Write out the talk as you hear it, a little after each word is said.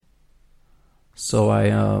So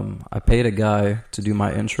I paid a guy to do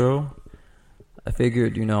my intro. I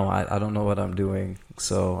figured, I don't know what I'm doing,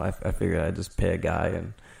 so I figured I'd just pay a guy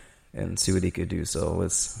and see what he could do. So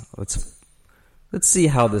let's see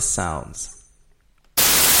how this sounds.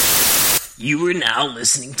 You are now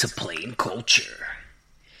listening to Plain Culture.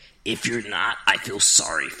 If you're not, I feel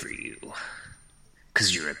sorry for you.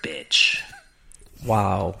 'Cause you're a bitch.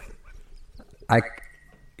 Wow. I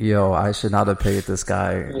should not have paid this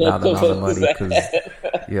guy that amount of money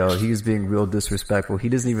because, he's being real disrespectful. He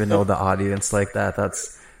doesn't even know the audience like that.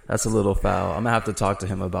 That's a little foul. I'm gonna have to talk to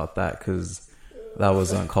him about that because that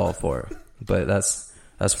was uncalled for. But that's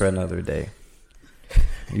for another day.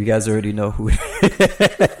 You guys already know who.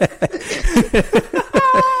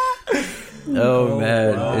 Oh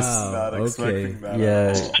man, wow. It's Not okay. That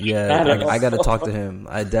Yeah. I got to talk to him.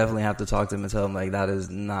 I definitely have to talk to him and tell him like that is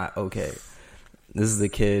not okay. This is the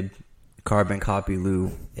kid, Carbon Copy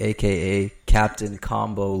Lou, aka Captain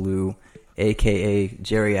Combo Lou, aka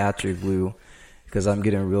Geriatric Lou, because I'm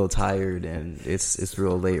getting real tired and it's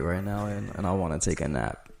real late right now and I want to take a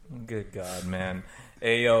nap. Good God, man.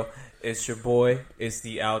 Hey yo, it's your boy. It's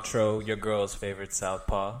the outro. Your girl's favorite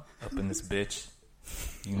Southpaw up in this bitch.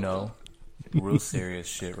 Real serious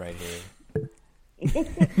shit right here.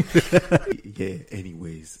 Yeah,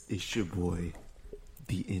 anyways, it's your boy,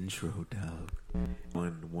 the intro dog.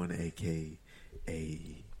 One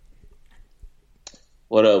AKA.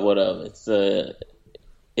 What up?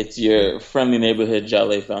 It's your friendly neighborhood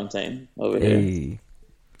Jolly Fontaine over here.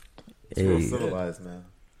 It's real civilized, man.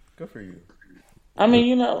 Good for you. I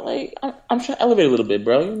mean, I'm trying to elevate a little bit,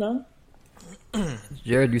 bro.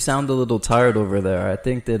 Jared, you sound a little tired over there. I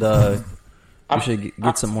think that you should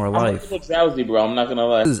get some more life. I'm a little drowsy, bro. I'm not gonna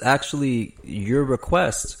lie. This is actually your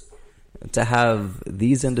request to have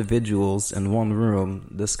these individuals in one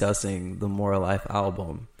room discussing the More Life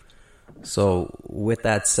album. So, with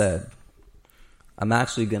that said, I'm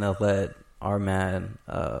actually gonna let our man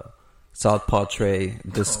Southpaw Trey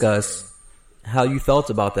discuss how you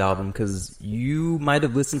felt about the album because you might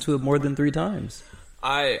have listened to it more than 3 times.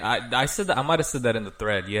 I said that. I might have said that in the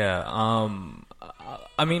thread. Yeah.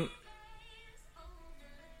 I mean.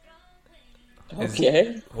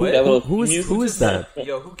 Okay. Who is that?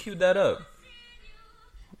 Yo, who queued that up?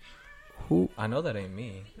 Who? I know that ain't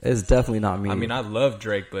me. It's definitely not me. I mean, I love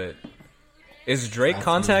Drake, but is Drake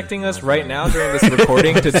contacting us right now during this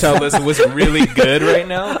recording to tell us what's really good right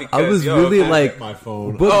now? Because, I was really like, my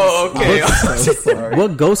phone. okay.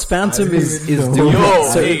 What Ghost Phantom is doing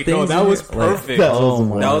certain things. No, that was perfect. That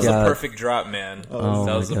was God. A perfect drop, man.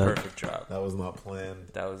 That was a perfect drop. That was not planned.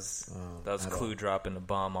 That was Clue dropping the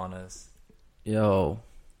bomb on us. Yo,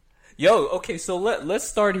 okay, so let's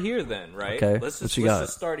start here then, right? Okay, let's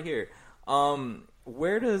just start here.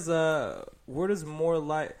 Where does More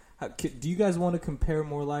Life? Do you guys want to compare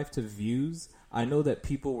More Life to Views? I know that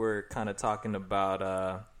people were kind of talking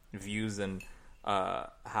about Views and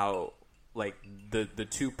how like the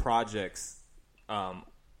two projects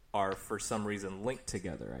are for some reason linked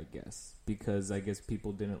together. I guess because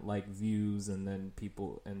people didn't like Views, and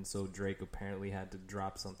so Drake apparently had to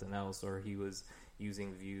drop something else, or he was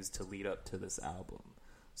using Views to lead up to this album.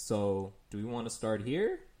 So, do we want to start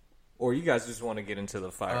here? Or you guys just want to get into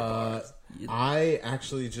the fire bars? I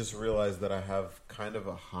actually just realized that I have kind of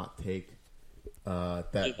a hot take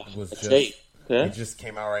that was just it just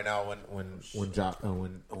came out right now when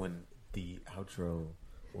the outro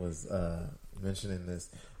was mentioning this.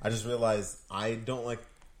 I just realized I don't like.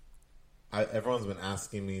 Everyone's been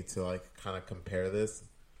asking me to like kind of compare this,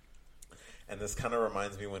 and this kind of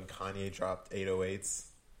reminds me when Kanye dropped 808s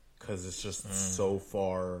because it's just so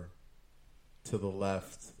far to the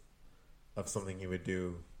left of something he would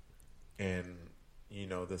do, and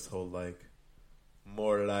this whole like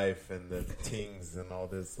More Life and the tings and all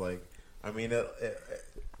this, like, I mean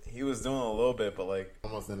he was doing a little bit, but like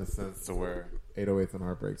almost in a sense to where 808s and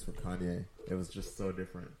Heartbreaks for Kanye, it was just so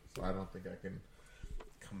different. So I don't think I can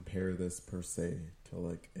compare this per se to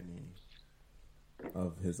like any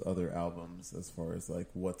of his other albums as far as like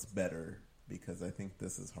what's better, because I think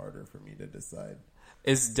this is harder for me to decide.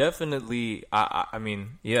 It's definitely, I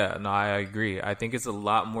mean, yeah, no, I agree. I think it's a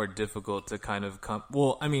lot more difficult to kind of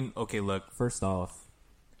well, I mean, okay, look, first off,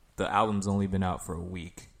 the album's only been out for a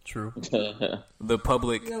week. True. The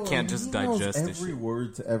public can't just digest every shit.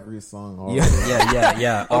 word to every song.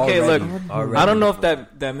 Yeah. Okay, already, look, already. I don't know if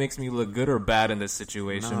that makes me look good or bad in this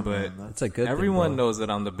situation, but It's a good everyone thing, bro. knows that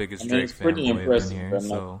I'm the biggest it's Drake pretty fanboy up in impressive. here. Bro,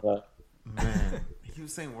 So, Man, he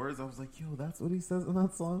was saying words. I was like, yo, that's what he says in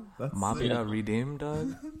that song. That's Mafia sick. Redeemed,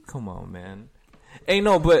 dog. Come on, man. Hey,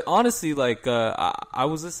 no, but honestly, like, I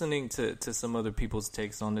was listening to some other people's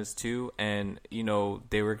takes on this too, and, you know,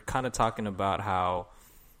 they were kind of talking about how,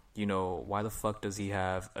 you know, why the fuck does he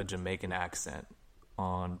have a Jamaican accent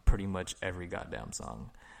on pretty much every goddamn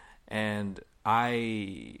song? And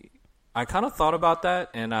I kind of thought about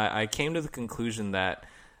that, and I came to the conclusion that,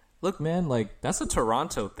 look, man, like, that's a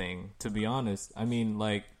Toronto thing, to be honest. I mean,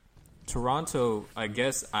 like, Toronto, I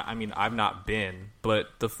guess, I mean, I've not been, but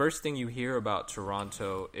the first thing you hear about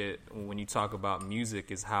Toronto when you talk about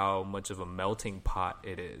music is how much of a melting pot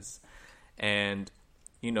it is. And,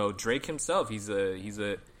 you know, Drake himself, he's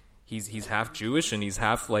half Jewish and he's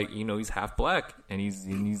half, like, you know, he's half black, and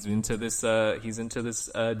he's into this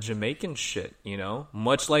Jamaican shit, you know,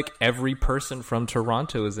 much like every person from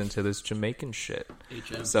Toronto is into this Jamaican shit.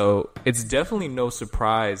 So it's definitely no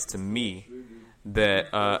surprise to me that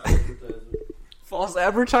false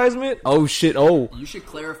advertisement. Oh shit! Oh, you should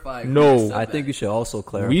clarify. No, I think you should also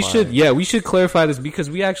clarify. We should clarify this because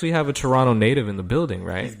we actually have a Toronto native in the building,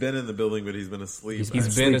 right? He's been in the building, but he's been asleep. He's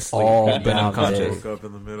been asleep. He's been unconscious. Woke up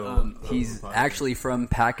in the middle. He's actually from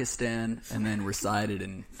Pakistan and then resided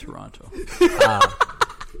in Toronto. That's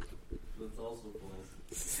also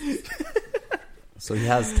false. So he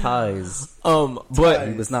has ties. But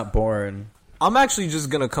he was not born. I'm actually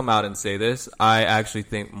just gonna come out and say this. I actually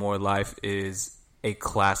think More Life is a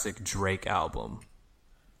classic Drake album.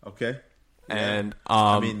 Okay. And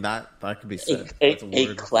I mean that could be said.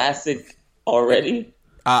 A classic already.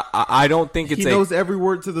 I don't think it's. He knows every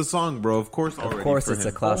word to the song, bro. Of course, It's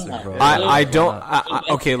a classic, bro. I don't.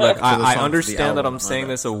 Okay, look, I understand that I'm saying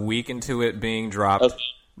this a week into it being dropped, Okay.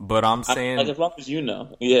 but I'm saying Like, as long as you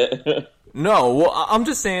know, yeah. no. Well, I'm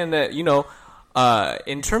just saying that, you know,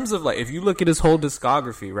 in terms of, like, if you look at his whole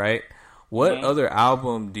discography, right? What other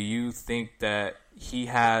album do you think that he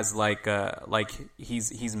has like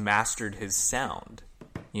he's mastered his sound?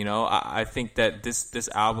 You know, I think that this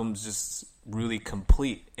album's just really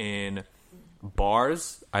complete in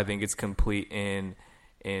bars. I think it's complete in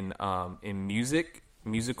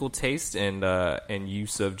musical taste and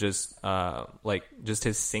use of just like just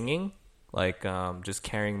his singing, like just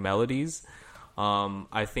carrying melodies.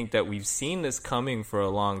 I think that we've seen this coming for a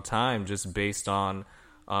long time, just based on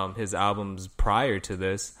his albums prior to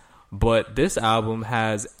this. But this album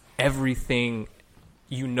has everything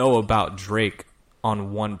you know about Drake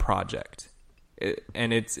on one project,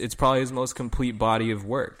 and it's probably his most complete body of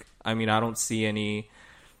work. I mean, I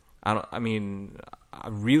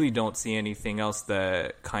really don't see anything else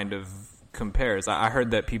that kind of compares. I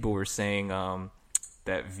heard that people were saying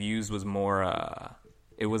that Views was more.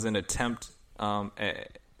 It was an attempt.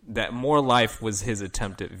 That More Life was his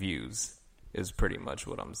attempt at Views. Is pretty much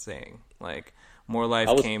what I'm saying. Like, More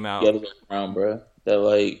Life came out. The other way around, bro. That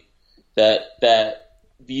like that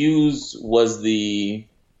Views was the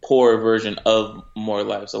poor version of More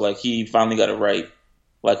Life. So like he finally got it right,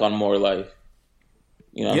 like on More Life.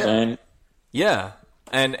 You know what I'm saying? Yeah,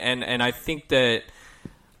 and I think that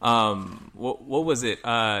what was it?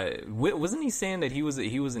 Wasn't he saying that he was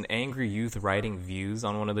an angry youth writing Views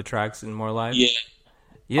on one of the tracks in More Life?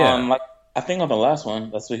 Yeah. Like, I think on the last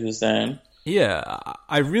one, that's what he was saying. Yeah,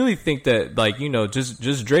 I really think that, like, you know,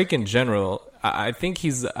 just Drake in general. I think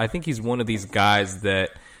he's one of these guys that,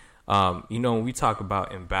 you know, when we talk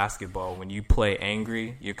about in basketball, when you play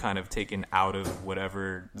angry, you're kind of taken out of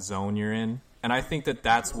whatever zone you're in. And I think that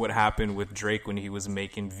that's what happened with Drake when he was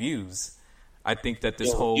making Views. I think that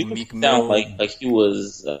this whole Meek Mill, like he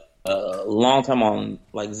was a long time on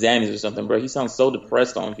like Xannies or something, bro. He sounds so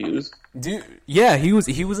depressed on Views. Dude, yeah, he was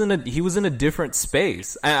in a different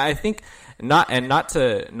space. I think not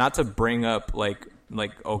to bring up like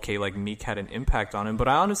okay, like Meek had an impact on him, but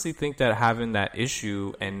I honestly think that having that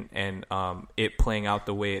issue and it playing out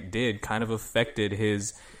the way it did kind of affected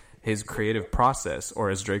his creative process,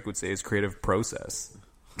 or as Drake would say, his creative process.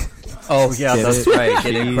 Oh yeah, that's right.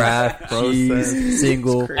 Getting craft, process,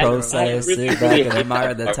 single, process, sit back and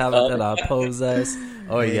admire the talent that I possess.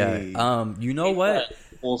 Oh yeah. You know what?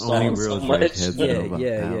 Only real Drake heads know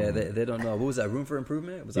Yeah. They don't know. What was that? Room for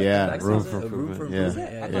Improvement? Was that Room for Improvement?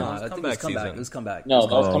 Yeah. I think it was comeback. No,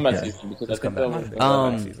 that was comeback season because I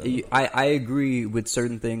comeback. I agree with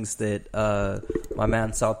certain things that my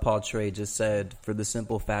man Southpaw Trey just said, for the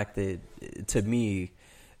simple fact that, to me,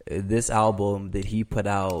 this album that he put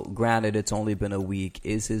out, granted it's only been a week,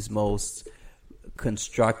 is his most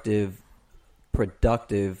constructive,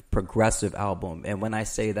 productive, progressive album. And when I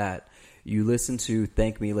say that, you listen to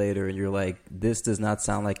Thank Me Later and you're like, this does not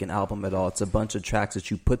sound like an album at all. It's a bunch of tracks that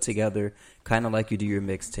you put together kind of like you do your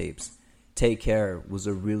mixtapes. Take Care was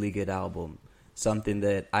a really good album. something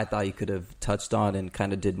that I thought he could have touched on and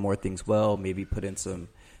kind of did more things well, maybe put in some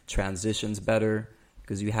transitions better,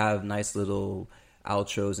 because you have nice little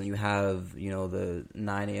outros and you have, you know, the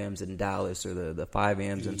 9 a.m.s in Dallas or the 5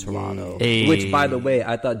 a.m.s in Toronto, which, by the way,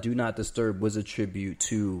 I thought Do Not Disturb was a tribute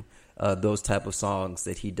to those type of songs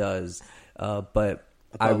that he does, but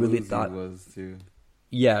I really thought was too.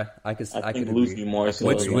 Yeah, I could Lose agree. You more so.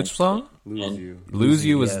 Which song? Lose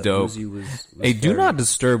You was dope. Lose You was Hey, Do very- Not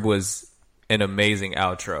Disturb was an amazing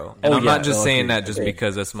outro, and I'm not just saying that just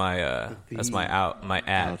because that's my ad.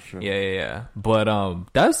 Outro. Yeah. But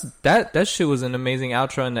that shit was an amazing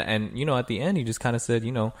outro, and you know, at the end he just kind of said,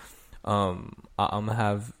 you know, I'm gonna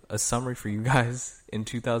have a summary for you guys in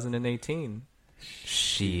 2018.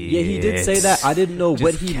 Shit. Yeah, he did say that. I didn't know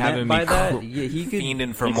what he meant by that. Yeah, he could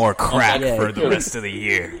fiending for more crack Yeah. for the rest of the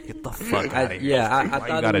year. Get the fuck out of here. I Why thought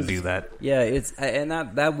you it gotta was- do that? Yeah, and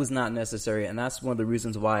that was not necessary, and that's one of the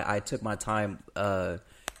reasons why I took my time to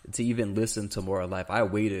even listen to More Life. I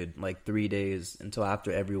waited like 3 days until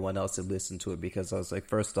after everyone else had listened to it, because I was like,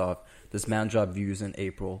 first off, this man dropped views in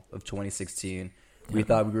April of 2016. We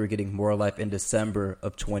thought we were getting More Life in December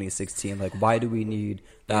of 2016. Like, why do we need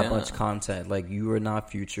that much content? Like, you are not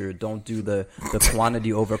Future. Don't do the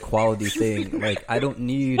quantity over quality thing. Like, I don't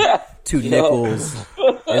need 2 nickels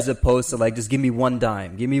as opposed to, like, just give me 1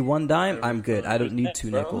 dime. Give me 1 dime, I'm good. I don't need 2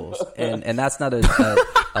 nickels. And that's not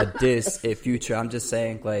a diss at Future. I'm just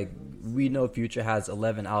saying, like, we know Future has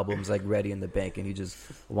 11 albums, like, ready in the bank, and he just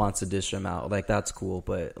wants to dish them out. Like, that's cool.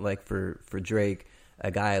 But, like, for Drake, a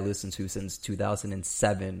guy I listened to since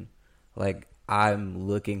 2007, like, I'm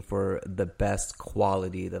looking for the best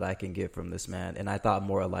quality that I can get from this man, and I thought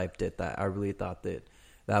More Life did that. I really thought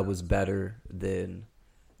that was better than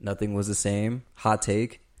Nothing Was the Same. Hot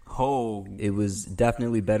take. Oh, It was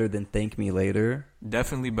definitely better than Thank Me Later.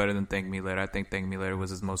 definitely better than Thank Me Later. I think Thank Me Later was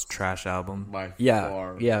his most trash album. By Yeah,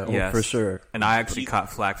 far. yeah, Yes. for sure. And I actually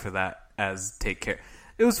caught flack for that as Take Care.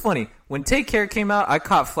 It was funny. When Take Care came out, I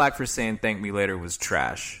caught flack for saying Thank Me Later was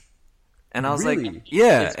trash. And I was Really? like,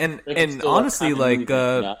 yeah. It's And still honestly, kind of like,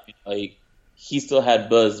 moving, like he still had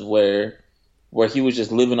buzz where he was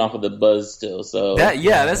just living off of the buzz still. So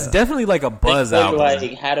that's definitely like a buzz Take Care, album.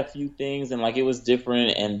 like had a few things and like it was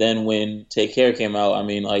different. And then when Take Care came out, I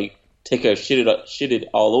mean, like Take Care shitted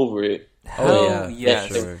all over it. Oh, yeah, yes.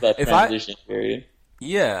 for sure. That If I- transition period.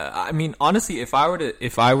 Yeah, I mean, honestly, if I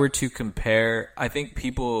were to compare, I think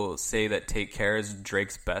people say that Take Care is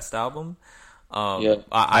Drake's best album. Yeah.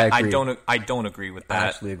 I I agree. don't agree with I that.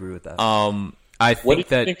 actually agree with that. I think What do you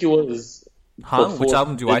that think it was? Which before-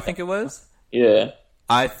 album do I think it was? Yeah.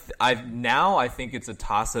 I think it's a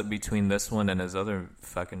toss up between this one and his other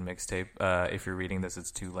fucking mixtape. If you're reading this, it's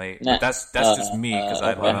too late. Nah, That's just me because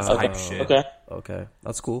I love his hype shit. Okay. Okay,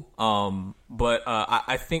 that's cool. But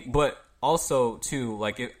I think, but also too,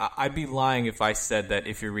 like I'd be lying if I said that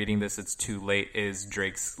if you're reading this, it's too late. Is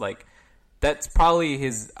Drake's like that's probably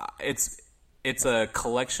his. It's a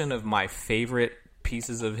collection of my favorite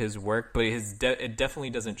pieces of his work, but it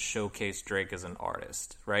definitely doesn't showcase Drake as an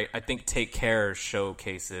artist, right? I think Take Care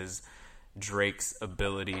showcases Drake's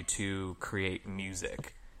ability to create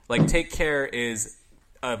music. Like Take Care is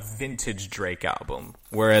a vintage Drake album,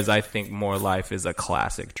 whereas I think More Life is a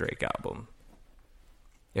classic Drake album.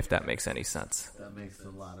 If that makes any sense. That makes a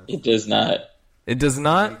lot of It does not. It does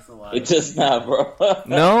not? It does not, bro.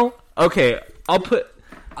 No? Okay, I'll put...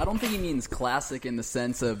 I don't think he means classic in the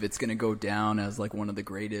sense of it's going to go down as like one of the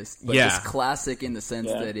greatest, but Yeah. just classic in the sense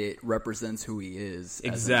Yeah. that it represents who he is. As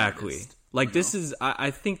an Exactly. artist, Like you this know? is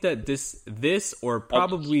I think that this or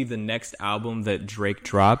probably the next album that Drake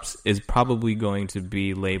drops is probably going to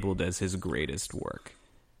be labeled as his greatest work.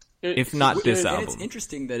 If not this And album. it's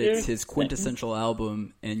interesting that it's his quintessential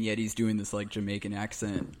album, and yet he's doing this like Jamaican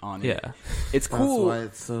accent on it. Yeah. It's That's cool, why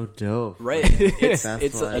it's so dope. right? It's That's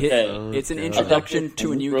it's why a, it's it- so it's an dope. introduction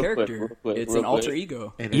to a new Real quick, character. real quick, It's real an alter quick.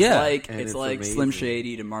 ego. And It's Yeah. like and it's it's like amazing. Slim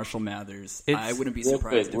Shady to Marshall Mathers. I wouldn't be Real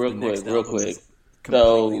surprised quick, real if the next quick, real album quick. is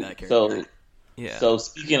completely that character. So Yeah. So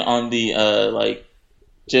speaking on the like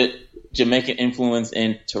Jamaican influence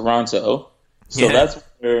in Toronto, so Yeah. that's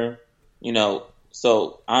where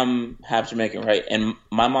So I'm half Jamaican, right? And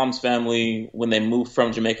my mom's family, when they moved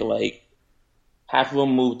from Jamaica, like half of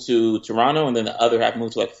them moved to Toronto, and then the other half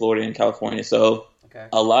moved to like Florida and California. So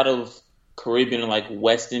a lot of Caribbean and like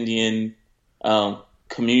West Indian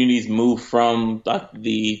communities moved from like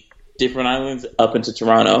the different islands up into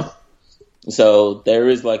Toronto. So there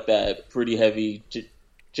is like that pretty heavy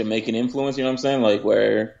Jamaican influence, you know what I'm saying? Like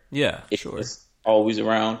where Yeah, it's sure. always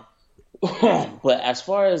around. But as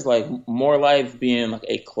far as like More Life being like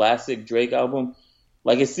a classic Drake album,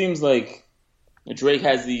 like it seems like Drake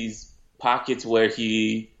has these pockets where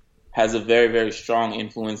he has a very, very strong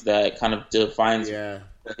influence that kind of defines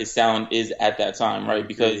what his sound is at that time, right?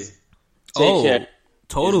 Because Take Care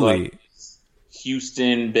totally. is like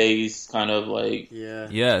Houston based kind of like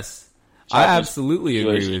yes, I absolutely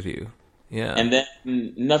agree with you. Yeah, and then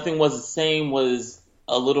Nothing Was the Same was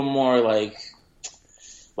a little more like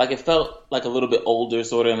it felt like a little bit older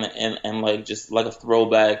sort of and like just like a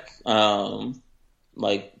throwback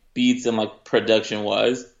like beats and like production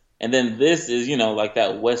wise. And then this is, you know, like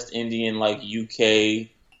that West Indian, like UK,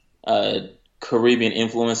 Caribbean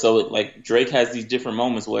influence. So like Drake has these different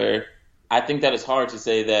moments where I think that it's hard to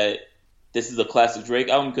say that this is a classic Drake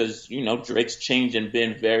album because, you know, Drake's changed and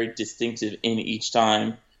been very distinctive in each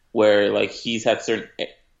time where like he's had certain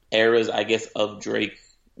eras, I guess, of Drake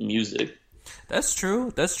music. That's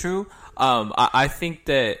true. I think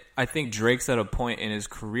Drake's at a point in his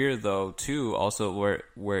career though too, also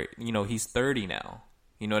where you know he's 30 now.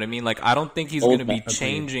 You know what I mean? Like I don't think he's going to be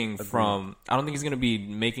changing from. I don't think he's going to be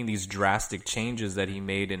making these drastic changes that he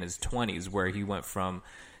made in his 20s, where he went from,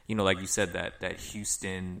 you know, like you said, that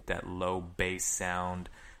Houston, that low bass sound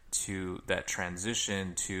to that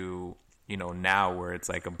transition to, you know, now where it's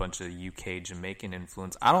like a bunch of UK Jamaican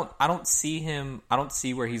influence. I don't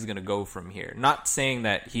see where he's going to go from here. Not saying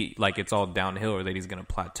that he like it's all downhill or that he's going to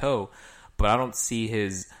plateau, but I don't see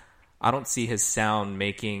his sound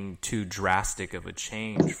making too drastic of a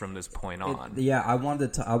change from this point on. I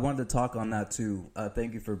wanted to talk on that too.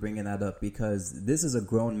 Thank you for bringing that up because this is a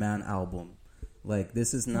grown man album. Like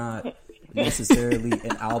this is not necessarily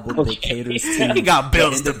an album that caters to. He got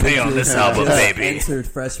bills to pay on this album, baby. Entered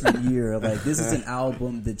freshman year. Like this is an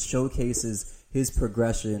album that showcases his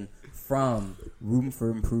progression from Room for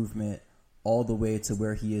Improvement all the way to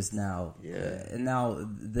where he is now. Yeah. And now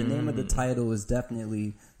the name of the title is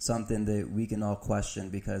definitely something that we can all question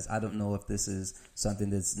because I don't know if this is something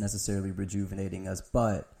that's necessarily rejuvenating us,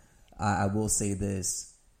 but I will say this.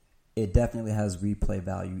 It definitely has replay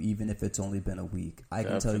value, even if it's only been a week. I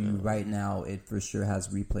can tell you right now, it for sure has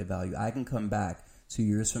replay value. I can come back 2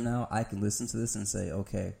 years from now, I can listen to this and say,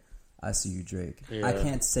 okay, I see you, Drake. Yeah. I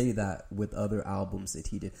can't say that with other albums that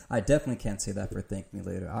he did. I definitely can't say that for Thank Me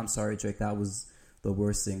Later. I'm sorry, Drake, that was the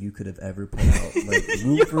worst thing you could have ever put out. Like,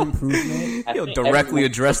 Room for Improvement. You'll directly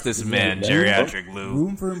address this man, Geriatric Lou.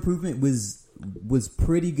 Room for Improvement was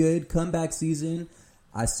pretty good. Comeback season.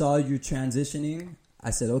 I saw you transitioning. I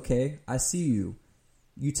said, okay, I see you.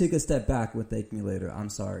 You take a step back with Thank Me Later. I'm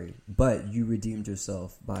sorry. But you redeemed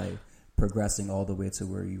yourself by progressing all the way to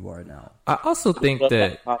where you are now. I also think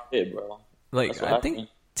that, bro. Like, I think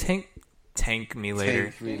Tank Me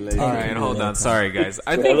Later. All right, hold on. Sorry, guys.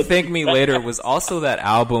 I think Thank Me Later was also that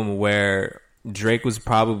album where Drake was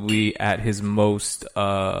probably at his most,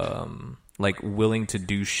 like willing to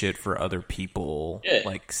do shit for other people,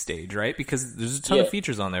 like stage, right? Because there's a ton of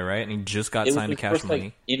features on there, right? And he just got signed to Cash first, Money.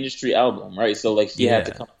 Like, industry album, right? So like he had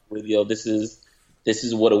to come up with, this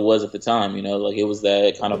is what it was at the time, you know, like it was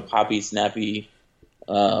that kind of poppy, snappy,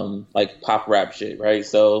 like pop rap shit, right?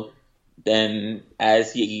 So then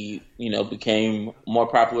as he, you know, became more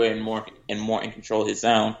popular and more in control of his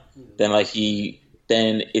sound, then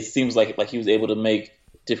it seems like he was able to make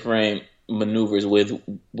different maneuvers with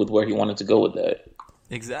where he wanted to go with that.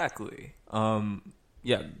 Exactly.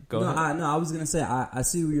 Yeah, go ahead. I was gonna say I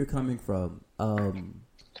see where you're coming from.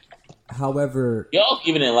 However, y'all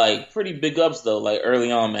giving it like pretty big ups though, like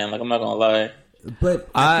early on, man. Like I'm not gonna lie. But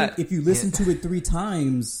I think if you listen to it 3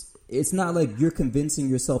 times, it's not like you're convincing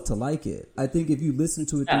yourself to like it. I think if you listen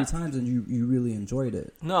to it 3 times and you really enjoyed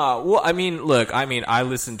it. No, well, I mean, look, I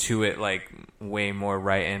listened to it like way more,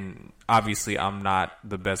 right? And obviously, I'm not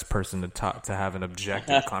the best person to have an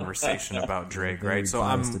objective conversation about Drake, right? So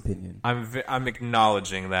I'm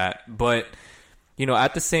acknowledging that, but you know,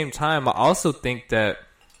 at the same time, I also think that,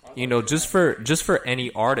 you know, just for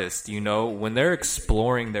any artist, you know, when they're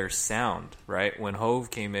exploring their sound, right? When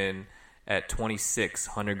Hove came in at 26,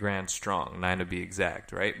 100 grand strong, 9 to be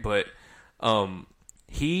exact, right? But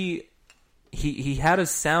he had a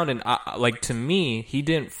sound, and like to me, he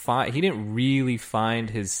didn't really find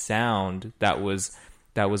his sound that was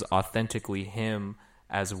authentically him,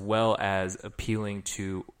 as well as appealing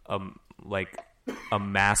to a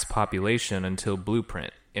mass population until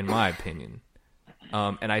Blueprint, in my opinion.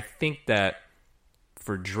 And I think that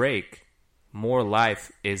for Drake, More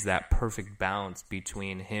Life is that perfect balance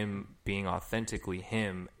between him being authentically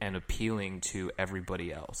him and appealing to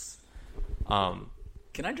everybody else.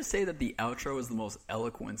 Can I just say that the outro is the most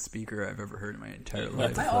eloquent speaker I've ever heard in my entire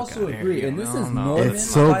life? I also agree, and this is Norman. It's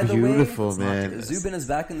so by the beautiful, way. man. Zubin is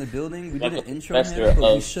back in the building. We Like didn't a intro him, professor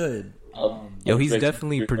but we of- should. Yo, he's Drake-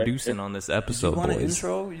 definitely Drake- producing on this Do you episode, want to boys.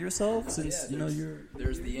 intro yourself since you know you're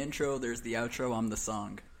There's the intro, there's the outro, I'm the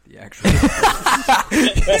song. The actual.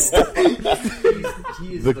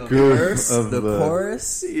 The goof verse, of the the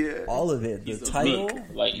chorus, all of it, the title,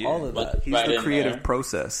 Like, all of that. He's right the in creative there.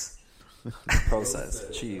 process. process,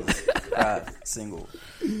 cheese, rap, single.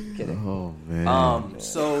 Kidding. Oh man.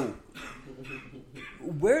 So,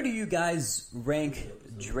 where do you guys rank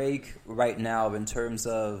Drake right now in terms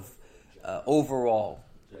of overall?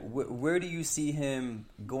 Where do you see him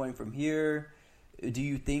going from here? Do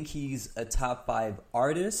you think he's a top 5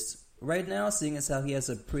 artist right now, seeing as how he has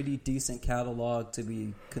a pretty decent catalog to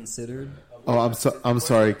be considered? Oh, I'm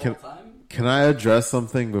sorry. Can I address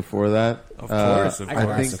something before that? Of course,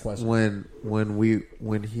 I think when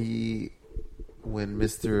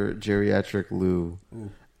Mr. Geriatric Lou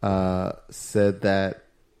said that,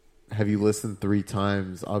 have you listened 3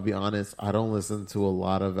 times? I'll be honest, I don't listen to a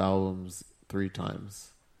lot of albums 3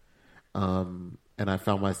 times. And I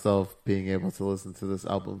found myself being able to listen to this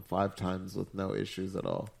album 5 times with no issues at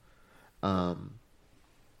all.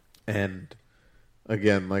 And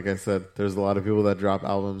again, like I said, there's a lot of people that drop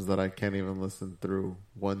albums that I can't even listen through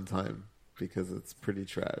 1 time because it's pretty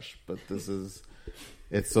trash. But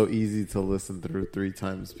it's so easy to listen through 3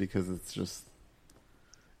 times because it's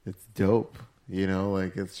dope. You know,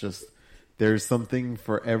 like it's just, there's something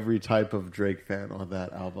for every type of Drake fan on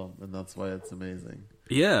that album, and that's why it's amazing.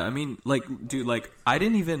 Yeah, I mean, like, dude, like, I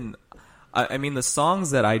didn't even... I mean, the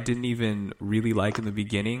songs that I didn't even really like in the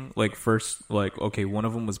beginning, like, first, like, okay, one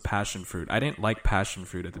of them was Passion Fruit. I didn't like Passion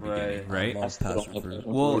Fruit at the beginning, right? I love Passion Fruit.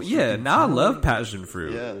 Well, yeah, now I love Passion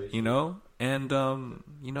Fruit, Yeah. you know? And,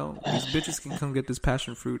 you know, these bitches can come get this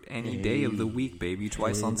Passion Fruit any day of the week, baby,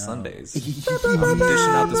 twice on Sundays. I'm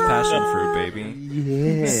dishing out this Passion Fruit, baby.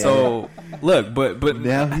 Yeah. So, look, but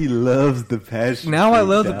Now he loves the passion. now I fruit,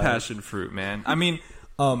 love the dog. Passion Fruit, man. I mean,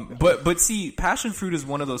 but see, Passion Fruit is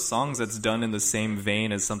one of those songs that's done in the same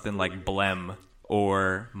vein as something like Blem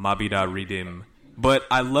or Mabida Ridim. But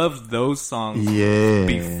I loved those songs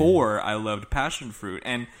before I loved Passion Fruit.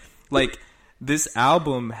 And, like, this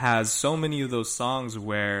album has so many of those songs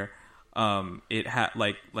where it had,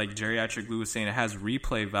 like Geriatric Lou was saying, it has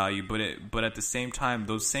replay value, but at the same time,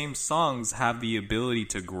 those same songs have the ability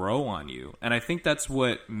to grow on you. And I think that's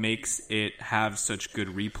what makes it have such good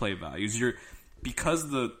replay values. Because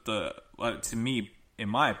to me, in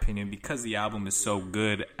my opinion, because the album is so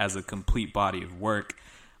good as a complete body of work,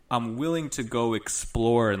 I'm willing to go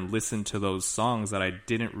explore and listen to those songs that I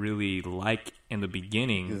didn't really like in the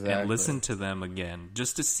beginning and listen to them again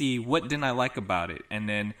just to see what didn't I like about it, and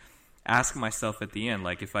then ask myself at the end,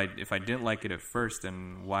 like, if I didn't like it at first,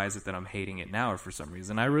 then why is it that I'm hating it now? Or for some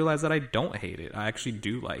reason I realize that I don't hate it. I actually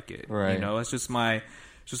do like it. Right. You know, it's just my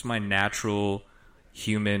natural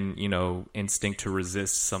human, you know, instinct to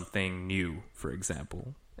resist something new, for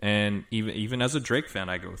example. And even as a Drake fan,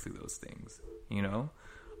 I go through those things, you know.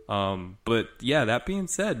 But yeah, that being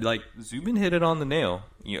said, like, Zubin hit it on the nail,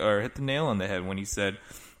 or hit the nail on the head when he said,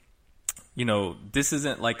 you know, this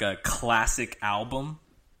isn't like a classic album,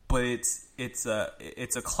 but it's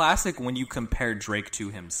a classic when you compare Drake to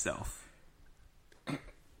himself.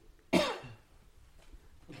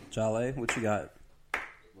 Jale, what you got?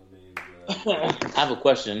 I have a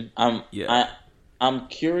question. I'm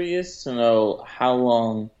curious to know how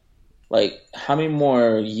long, like, how many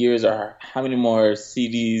more years or how many more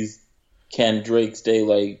CDs can Drake stay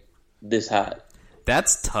like this hot?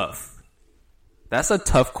 That's tough. That's a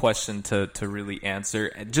tough question to really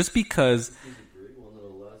answer, just because. He's a great one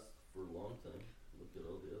that'll last for a long time. Look at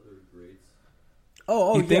all the other greats.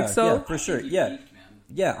 Oh, You think so? Yeah, for sure. Yeah.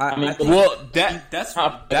 Yeah, I mean, I think, Well, that's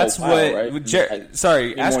Top what. profile, right? Jared, sorry,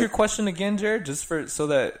 Like, ask more- your question again, Jared, just so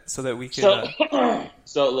that we can.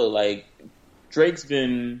 So look, like, Drake's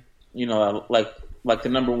been, you know, like the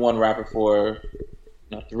number one rapper for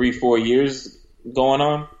 3-4 years going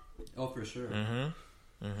on. Oh, for sure.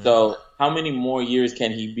 So how many more years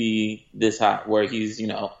can he be this hot, where he's, you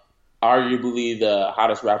know, arguably the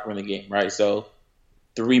hottest rapper in the game, right? So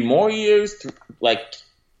 3 more years, like,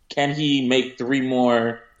 can he make 3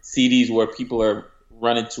 more CDs where people are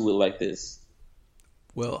running to it like this?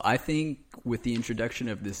 Well, I think with the introduction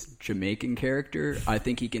of this Jamaican character, I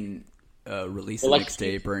think he can release a Like-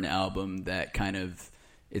 mixtape or an album that kind of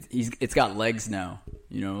it's got legs now,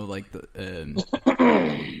 you know, like the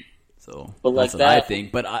so But like that's what I that-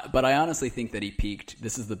 think. But I honestly think that he peaked.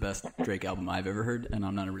 This is the best Drake album I've ever heard, and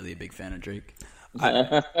I'm not really a big fan of Drake.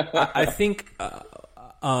 I think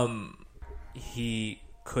he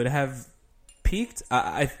could have peaked.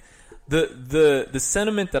 The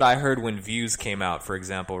sentiment that I heard when Views came out, for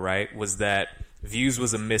example, right, was that Views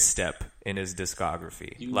was a misstep in his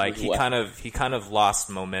discography. Like he kind of lost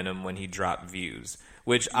momentum when he dropped Views,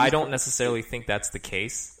 which I don't necessarily think that's the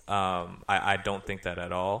case. I don't think that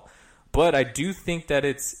at all. But I do think that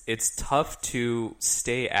it's tough to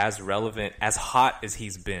stay as relevant, as hot as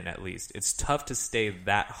he's been. At least it's tough to stay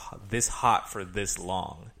this hot for this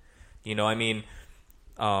long. You know, I mean,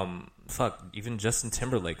 even Justin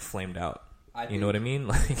Timberlake flamed out. You know what I mean?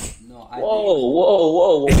 Like, no,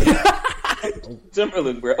 whoa.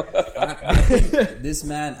 Timberlake, bro. This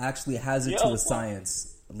man actually has it to a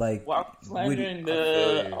science. Like, slandering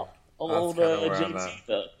the old JT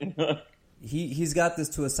stuff. He's got this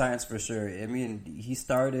to a science for sure. I mean, he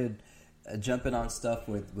started jumping on stuff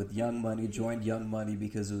with Young Money, joined Young Money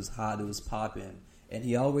because it was hot, it was popping, and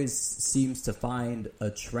he always seems to find a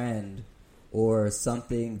trend or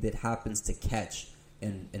something that happens to catch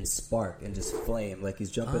and spark and just flame. Like he's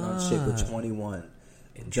jumping on shit with 21,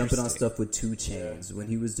 jumping on stuff with 2 Chainz, when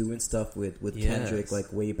he was doing stuff with Kendrick,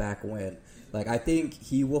 like way back when. Like I think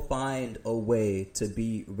he will find a way to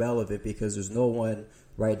be relevant because there's no one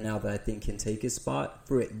right now that I think can take his spot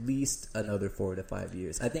for at least another 4 to 5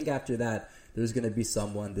 years. I think after that, there's going to be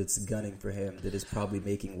someone that's gunning for him that is probably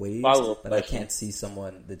making waves, but I can't see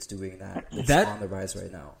someone that's doing that's on the rise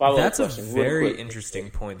right now. That's a very interesting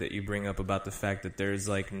point that you bring up about the fact that there's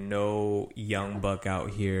like no young buck out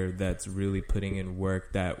here that's really putting in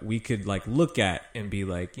work that we could like look at and be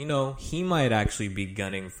like, you know, he might actually be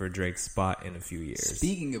gunning for Drake's spot in a few years.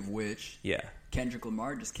 Speaking of which, yeah. Kendrick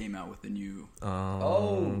Lamar just came out with a new...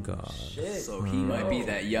 Oh God. Shit. So he might be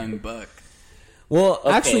that young buck. Well,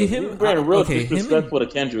 actually, him... real disrespectful to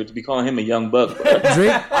Kendrick to be calling him a young buck, bro.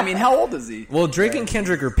 Drake... I mean, how old is he? Well, Drake and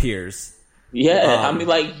Kendrick are peers. Yeah, I mean,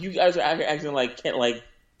 like, you guys are acting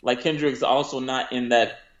like Kendrick's also not in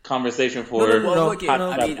that conversation for... No, I mean, I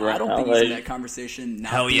don't think he's in that conversation.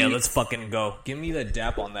 Hell yeah, let's fucking go. Give me the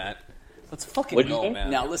dap on that. Let's fucking go, man.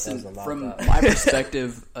 Now, listen, from my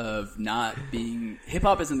perspective of not being...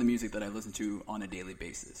 Hip-hop isn't the music that I listen to on a daily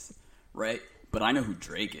basis, right? But I know who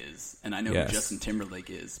Drake is, and I know who Justin Timberlake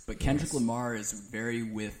is. But Kendrick Lamar is very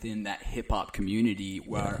within that hip-hop community,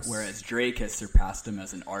 whereas Drake has surpassed him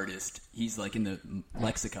as an artist. He's like in the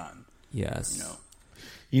lexicon. Yes.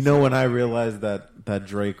 You know when I realized that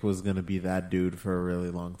Drake was going to be that dude for a really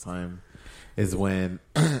long time is when,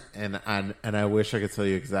 and I wish I could tell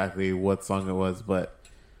you exactly what song it was, but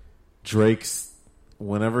Drake's,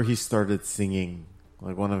 whenever he started singing,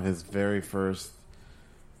 like one of his very first,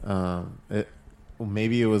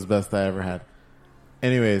 maybe it was Best I Ever Had.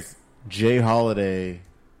 Anyways, Jay Holiday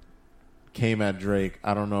came at Drake.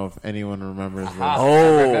 I don't know if anyone remembers this.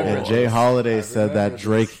 And Jay Holiday said that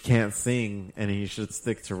Drake can't sing and he should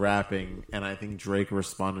stick to rapping. And I think Drake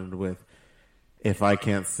responded with, "If I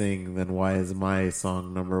can't sing, then why is my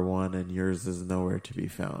song number 1 and yours is nowhere to be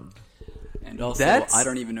found?" And also, I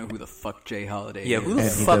don't even know who the fuck Jay Holiday is. Yeah, who the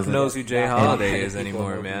fuck knows who Jay Holiday is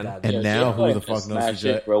anymore, man? And now who the fuck knows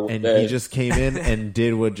who Jay... And he just came in and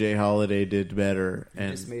did what Jay Holiday did better.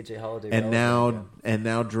 And just made Jay Holiday and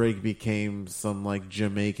now Drake became some like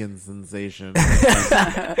Jamaican sensation.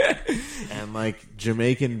 And like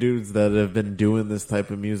Jamaican dudes that have been doing this type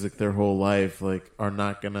of music their whole life like are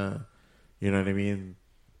not gonna, you know what I mean?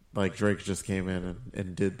 Like Drake just came in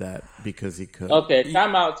and did that because he could. Okay,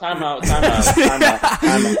 time out. He could.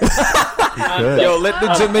 Yo, let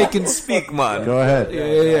the Jamaican speak, man. Go ahead.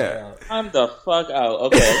 Yeah. Time the fuck out.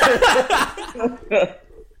 Okay.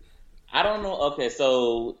 I don't know. Okay,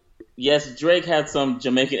 so yes, Drake had some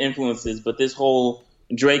Jamaican influences, but this whole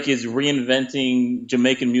Drake is reinventing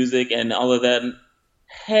Jamaican music and all of that.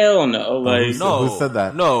 Hell no. Like who said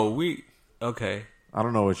that? No, okay. I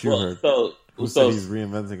don't know what you heard. Who said he's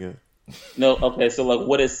reinventing it? No, okay, so like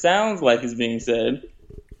what it sounds like is being said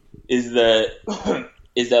is that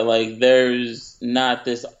like there's not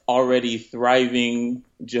this already thriving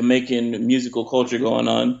Jamaican musical culture going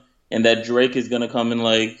on, and that Drake is gonna come and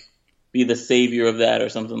like be the savior of that or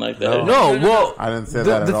something like that. No, well, I didn't say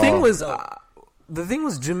that at all. The thing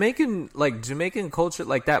was Jamaican culture,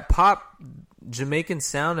 like that pop Jamaican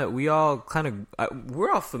sound that we all kind of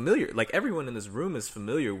we're all familiar. Like everyone in this room is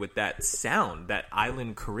familiar with that sound, that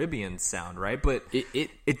island Caribbean sound, right? But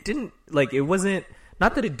it didn't, like, it wasn't,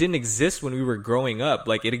 not that it didn't exist when we were growing up.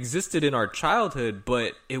 Like it existed in our childhood,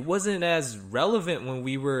 but it wasn't as relevant when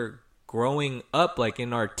we were growing up, like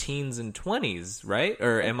in our teens and 20s, right?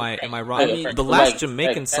 Or am I wrong? I mean, the last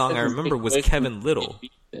Jamaican song I remember was Kevin Little.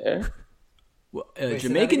 Well,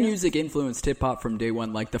 Jamaican music influenced hip hop from day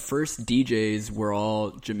one. Like the first DJs were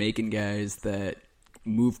all Jamaican guys that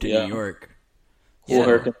moved to New York.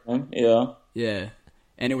 Yeah.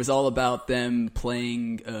 And it was all about them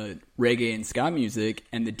playing reggae and ska music,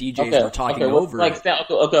 and the DJs were talking over like, it.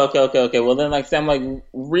 Okay. Well, then, like, Sam, like,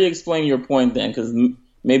 re-explain your point then, because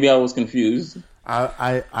maybe I was confused.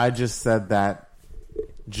 I just said that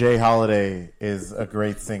Jay Holiday is a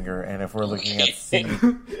great singer, and if we're looking at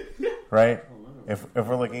singing, right? If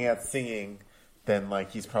we're looking at singing, then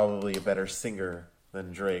like he's probably a better singer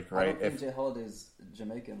than Drake, right? I don't think Jay Holiday's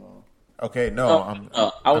Jamaican though. Okay, no,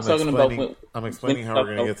 I was talking about. I'm explaining how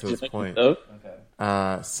we're gonna get to this point.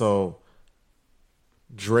 Okay. So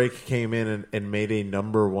Drake came in and made a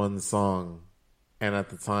number one song, and at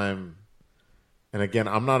the time, and again,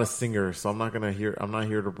 I'm not a singer, so I'm not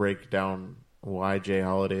here to break down why Jay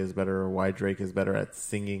Holiday is better or why Drake is better at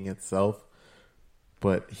singing itself,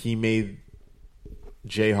 but he made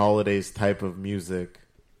Jay Holiday's type of music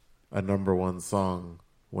a number one song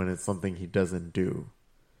when it's something he doesn't do.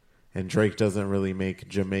 And Drake doesn't really make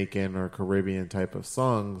Jamaican or Caribbean type of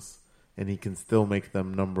songs, and he can still make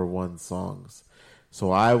them number one songs.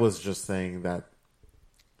 So I was just saying that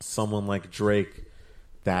someone like Drake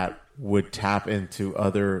that would tap into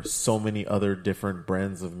so many other different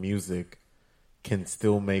brands of music can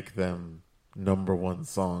still make them number one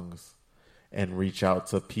songs and reach out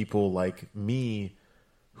to people like me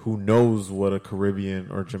who knows what a Caribbean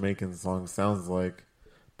or Jamaican song sounds like,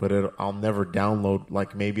 but I'll never download,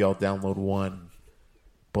 like maybe I'll download one.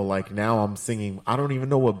 But like now I'm singing, I don't even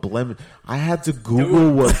know what blem. I had to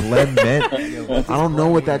Google what blem meant. I don't know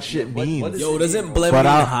what that shit means. Doesn't blem mean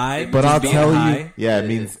high? But I'll tell high? you,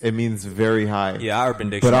 it means very high. Yeah, Urban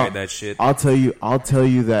Dictionary that shit. I'll tell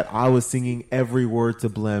you that I was singing every word to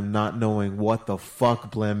blem, not knowing what the fuck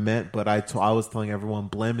blem meant. But I was telling everyone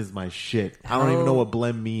blem is my shit. I don't even know what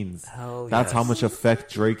blem means. That's how much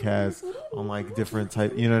effect Drake has on like different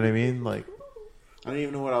type. You know what I mean? Like I don't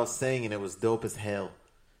even know what I was saying, and it was dope as hell.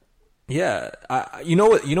 Yeah, you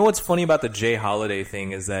know what's funny about the Jay Holiday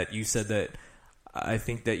thing is that you said that I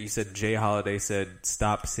think that you said Jay Holiday said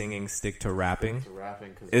stop singing, stick to rapping.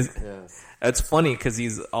 That's funny because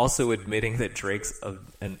he's also admitting that Drake's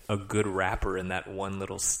a good rapper in that one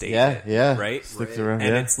little statement. Yeah, right. Stick to rap,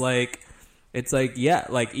 and it's like yeah,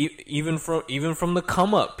 like even from the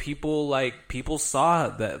come up, people saw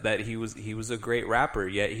that he was a great rapper.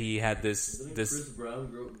 Yet he had this. Chris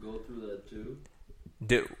Brown go through that too.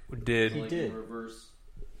 Did he did reverse?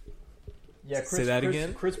 Yeah, say that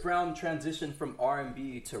again. Chris Brown transitioned from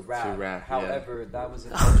R&B to rap. However, that was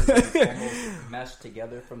almost meshed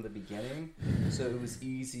together from the beginning, so it was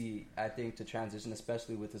easy, I think, to transition,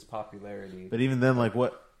 especially with his popularity. But even then, like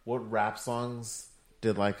what rap songs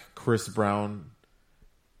did like Chris Brown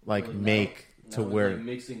make to where like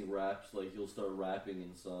mixing raps, like he'll start rapping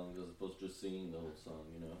in songs as opposed to just singing the whole song,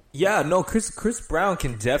 you know? Yeah, no, Chris Brown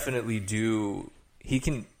can definitely do. He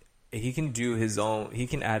can do his own. He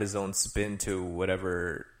can add his own spin to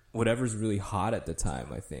whatever's really hot at the time.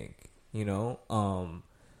 I think, you know.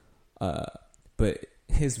 But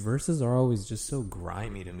his verses are always just so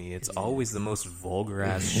grimy to me. It's always the most vulgar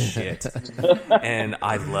ass shit, and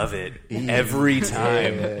I love it every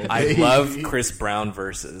time. I love Chris Brown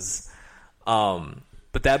verses.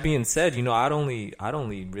 But that being said, you know, I'd only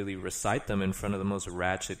really recite them in front of the most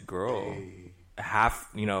ratchet girl.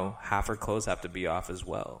 Half her clothes have to be off as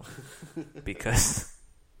well, because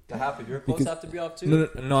the half of your clothes have to be off too.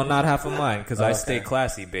 No, not half of mine, because I stay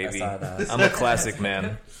classy, baby. I'm a classic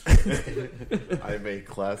man. I'm a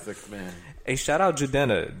classic man. Hey, shout out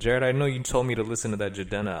Jadena, Jared. I know you told me to listen to that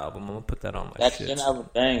Jadena album. I'm gonna put that on my shit. That Jadena album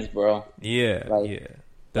bangs, bro. Yeah, yeah.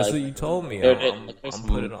 That's what you told me. I'm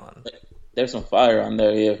put it on. There's some fire on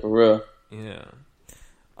there, yeah, for real. Yeah.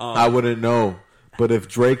 I wouldn't know. But if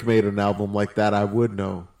Drake made an album like that, I would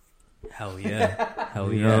know. Hell yeah.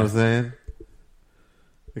 Hell yeah. You know what I'm saying?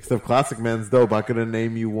 Except Classic Man's dope. I couldn't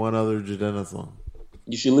name you one other Jadena song.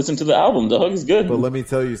 You should listen to the album, dog. It's good. But let me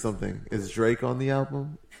tell you something. Is Drake on the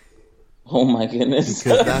album? Oh my goodness.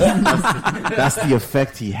 Because that's the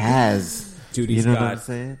effect he has. Dude, you know what I'm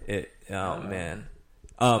saying? Oh, man.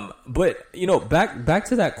 But, you know, back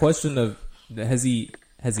to that question of has he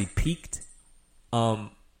peaked?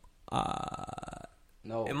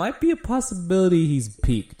 No. It might be a possibility he's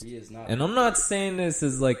peaked. He is not. And I'm not saying this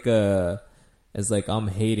as like I'm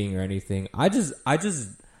hating or anything. I'm just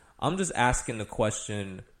asking the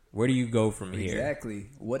question, Where do you go from here? Exactly.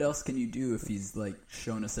 What else can you do if he's like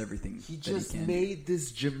shown us everything? He that just he can? made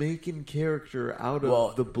this Jamaican character out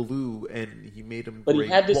of the blue, and he made him. But great.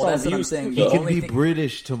 he had this on that's what I'm views. saying. He The could only be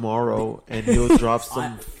British tomorrow, and he'll drop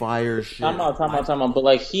some fire shit. Time out. But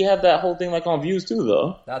like he had that whole thing like on views too,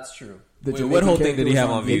 though. That's true. What whole thing did he have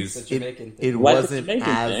on views? The Jamaican thing. It Like the wasn't Jamaican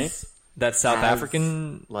as That South as,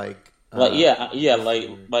 African, like Like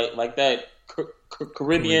like that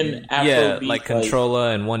Caribbean Afro yeah, beat, like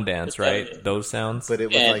Controlla and One Dance, right? Those sounds. But it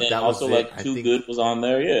was and like then that also was like it. I Too think Good was on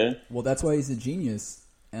there, yeah. Well, that's why he's a genius,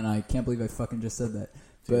 and I can't believe I fucking just said that.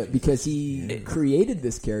 But because he created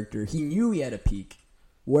this character, he knew he had a peak.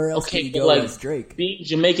 Where else can he but go like as Drake? being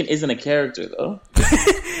Jamaican isn't a character though.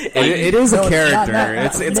 It is a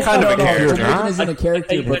character. It's kind of a character. Jamaican isn't a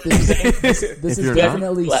character, but this is you're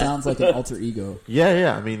definitely not. sounds like an alter ego.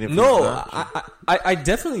 yeah. I mean, if No, he's not- I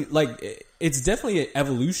definitely like. It's definitely an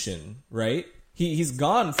evolution, right? He's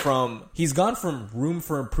gone from Room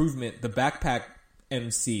for Improvement, the backpack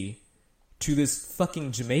MC, to this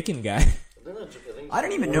fucking Jamaican guy. I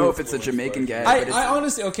don't even know if it's a Jamaican guy. but it's, I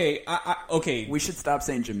honestly okay. we should stop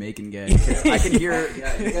saying Jamaican guy. 'Cause I can hear.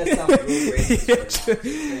 Yeah, you guys sound real racist. But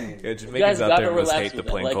Yeah, You Jamaicans guys out gotta there must relax hate the with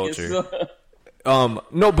that. plain Like, culture.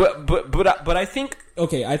 No, but I think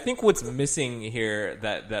I think what's missing here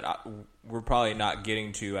that we're probably not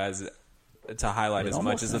getting to to highlight as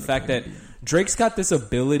much is the fact that Drake's got this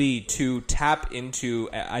ability to tap into.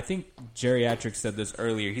 I think Geriatric said this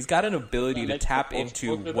earlier. He's got an ability to tap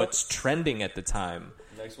into what's trending at the time.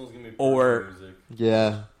 Next one's gonna be Or- Persian music.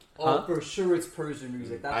 yeah. oh, for sure, it's Persian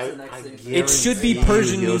music. That's the next thing. It should be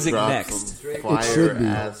Persian He'll music drop next. some It Fire should be.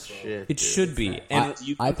 ass shit. It should be. And Do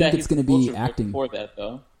you I think that it's he's gonna be closer acting. before that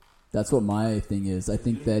though. That's what my thing is. I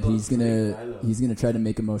think that he's gonna try to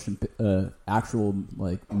make a motion actual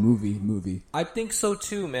like movie. I think so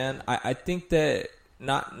too, man. I think that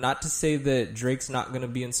not to say that Drake's not going to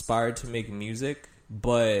be inspired to make music,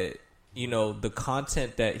 but you know the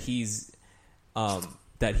content that he's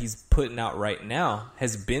putting out right now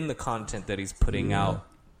has been the content that he's putting out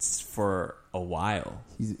for a while.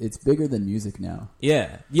 It's bigger than music now.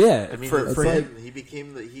 Yeah. I mean, for him, he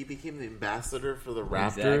became the ambassador for the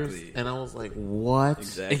Raptors, Exactly. and I was like, what?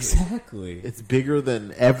 exactly. It's bigger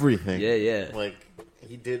than everything. Yeah. Like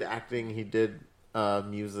he did acting, he did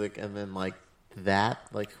music, and then like that.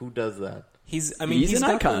 Like who does that? He's an got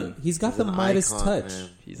icon. He's got He's the an Midas icon, touch. man.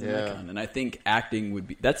 He's an icon, and I think acting would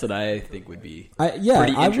be. That's what I think would be. Pretty I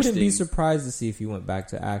wouldn't be interesting. surprised to see if he went back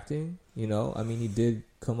to acting. You know, I mean, he did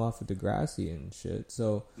come off of Degrassi and shit.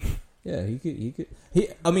 So, yeah, he could.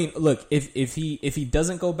 I mean, look, if he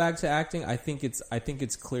doesn't go back to acting, I think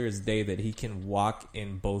it's clear as day that he can walk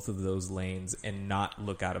in both of those lanes and not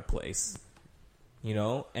look out of place. You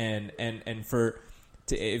know, and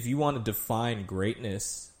if you want to define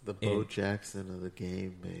greatness. The Bo Jackson of the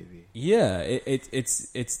game, baby. Yeah, it's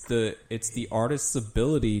the artist's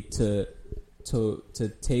ability to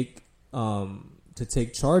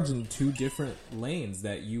take charge in two different lanes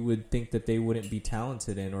that you would think that they wouldn't be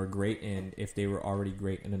talented in or great in if they were already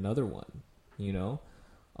great in another one, you know.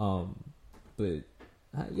 But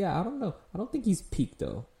yeah, I don't know. I don't think he's peaked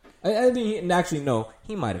though. I mean, actually, no,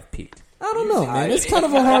 he might have peaked. I don't know, man. It's kind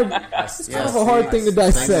of a hard. It's kind of a hard thing to Saying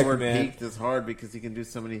dissect, the word man. peaked is hard because he can do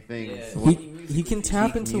so many things. Yeah. So what- He can tap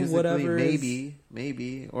peak into musically, whatever.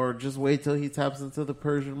 maybe, or just wait till he taps into the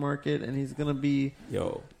Persian market, and he's gonna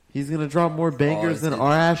He's drop more bangers it's than gonna-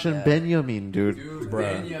 Arash and yeah. Benjamin, dude.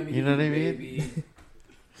 Benjamin, You know what I mean? baby.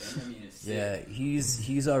 Benjamin is sick. Yeah,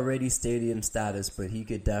 he's already stadium status, but he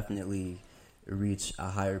could definitely reach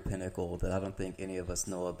a higher pinnacle that I don't think any of us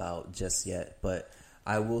know about just yet. But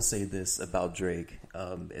I will say this about Drake: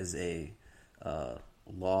 as a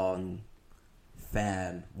long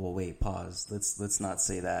fan. Well, wait, pause. Let's not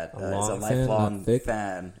say that. As a long fan, lifelong not thick?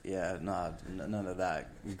 fan, yeah, none of that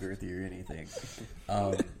girthy or anything.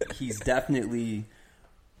 He's definitely,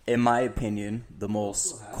 in my opinion, the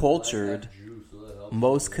most cultured,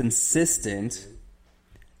 most consistent,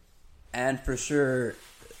 and for sure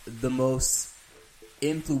the most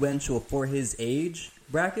influential for his age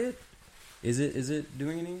bracket. Is it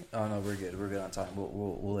doing any? Oh no, we're good. We're good on time.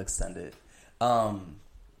 We'll extend it.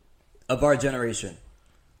 Of our generation,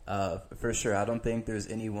 for sure. I don't think there's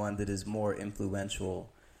anyone that is more influential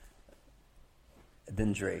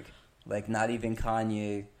than Drake. Like not even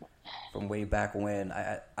Kanye from way back when.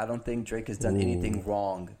 I don't think Drake has done anything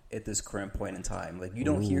wrong at this current point in time. Like you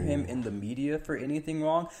don't hear him in the media for anything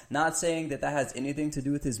wrong. Not saying that has anything to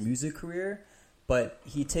do with his music career. But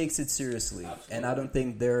he takes it seriously, and I don't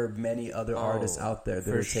think there are many other artists out there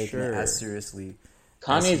that are taking it as seriously.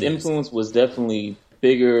 Kanye's influence was definitely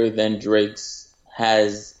bigger than Drake's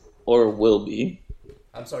has or will be.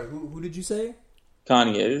 I'm sorry. Who did you say?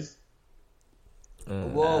 Kanye's.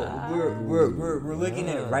 Well, we're looking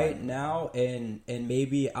at it right now, and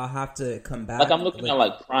maybe I'll have to come back. Like I'm looking at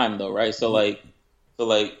like Prime though, right? So like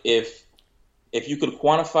if you could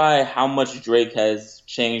quantify how much Drake has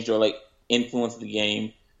changed or like influenced the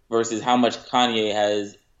game versus how much Kanye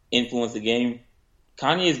has influenced the game,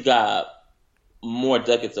 Kanye's got more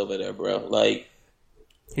decades over there, bro. Like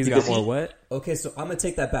he's got more what? Okay, so I'm gonna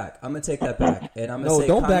take that back. And I'm gonna no, say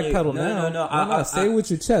don't Kanye, backpedal now. No. Say it with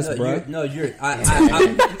your chest, bro. Say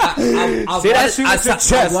that shit with your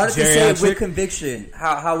chest. I wanted to say it geriatric. with conviction.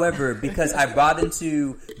 However, because I brought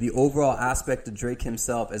into the overall aspect of Drake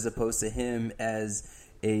himself as opposed to him as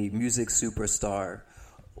a music superstar.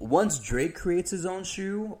 Once Drake creates his own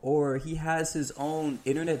shoe or he has his own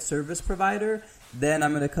internet service provider, then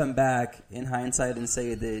I'm going to come back in hindsight and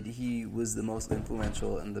say that he was the most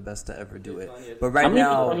influential and the best to ever do it. But right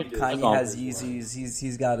now, Kanye has Yeezys.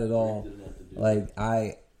 He's got it all. Like,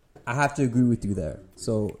 I have to agree with you there.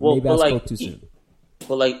 So maybe I spoke too soon.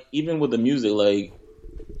 But like even with the music,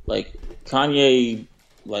 like Kanye,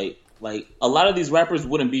 like a lot of these rappers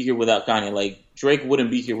wouldn't be here without Kanye. Like Drake wouldn't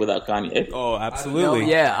be here without Kanye. Oh, absolutely.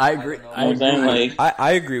 Yeah, I agree.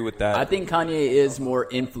 I agree with that. I think Kanye is more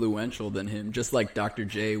influential than him, just like Dr.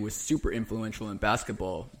 J was super influential in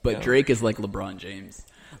basketball. But Drake is like LeBron James.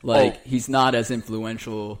 Like, he's not as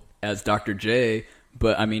influential as Dr. J,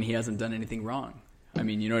 but, I mean, he hasn't done anything wrong. I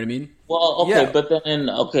mean, you know what I mean? Well,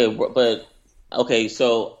 okay,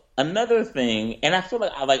 so another thing, and I feel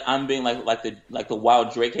like I'm being like the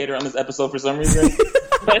wild Drake hater on this episode for some reason.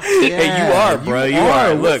 Hey, you are, bro. You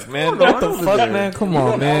are. Look, man. What the fuck, man? Come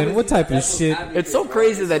on, man. What type of shit? It's so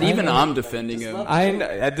crazy that even I'm defending him.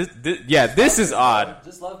 This is odd.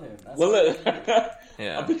 Just love him. Well, look.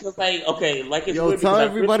 Yeah. Because it's Yo, weird tell because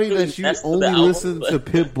everybody really that you messed with only the album, listen but- to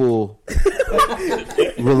Pitbull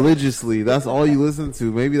religiously. That's all you listen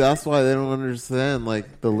to. Maybe that's why they don't understand,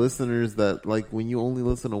 like, the listeners that, like, when you only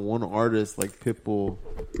listen to one artist, like Pitbull.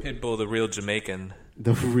 Pitbull, the real Jamaican.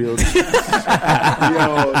 The real... Yo,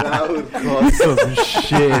 that would cause some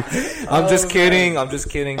shit. I'm just kidding.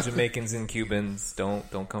 Jamaicans and Cubans,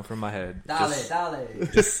 don't come from my head.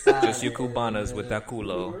 Just you Cubanas with that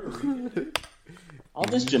culo. All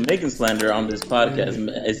this Jamaican slander on this podcast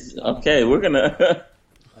is okay. We're gonna.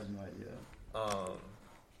 I have no idea.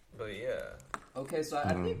 But yeah. Okay, so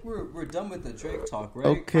I think we're done with the Drake talk, right?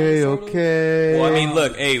 Okay. Well, I mean,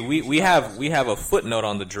 look, hey, we have a footnote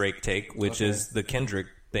on the Drake take, which is the Kendrick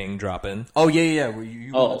thing dropping. Oh yeah. Well,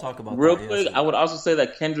 you want to talk about real that, quick? yes. I would also say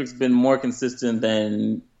that Kendrick's been more consistent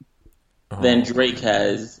than Drake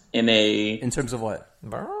has in terms of what?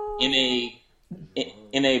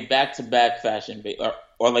 In a back-to-back fashion,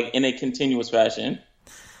 or like in a continuous fashion.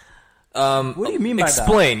 What do you mean by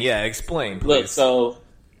explain? That? Yeah, explain, please. Look,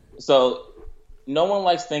 so no one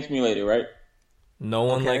likes "Thank Me Later," right? No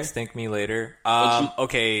one likes "Thank Me Later."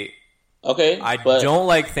 Okay. I don't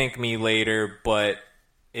like "Thank Me Later," but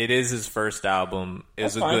it is his first album.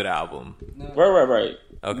 It's a good album. Right.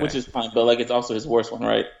 Okay. Which is fine, but like it's also his worst one,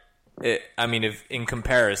 right? If in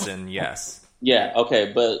comparison, yes. Yeah.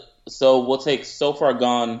 Okay, but. So we'll take So Far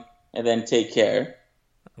Gone and then Take Care. Okay.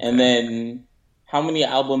 And then how many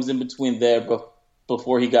albums in between there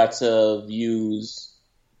before he got to Views?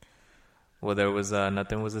 Well, there was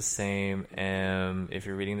Nothing Was the Same, and If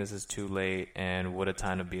You're Reading This Is Too Late, and What a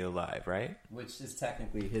Time to Be Alive, right? Which is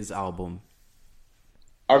technically his album.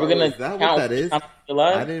 Are we going to count what that is? I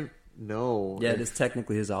didn't know. Yeah, it is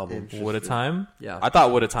technically his album. What a Time? Yeah. I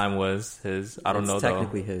thought What a Time was his. I don't know, though. It's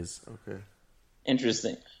technically his. Okay.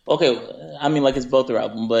 Interesting. Okay, I mean, like, it's both their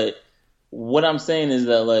album, but what I'm saying is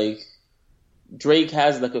that, like, Drake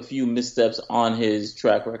has, like, a few missteps on his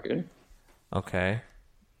track record. Okay.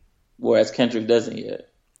 Whereas Kendrick doesn't yet.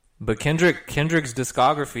 But Kendrick's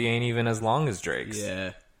discography ain't even as long as Drake's.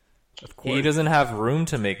 Yeah. Of course. He doesn't have room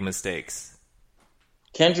to make mistakes.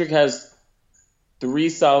 Kendrick has 3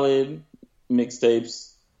 solid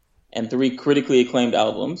mixtapes and 3 critically acclaimed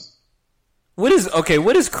albums. What is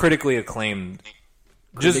critically acclaimed?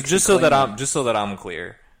 Just so that I'm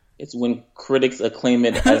clear. It's when critics acclaim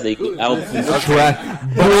it as a good album.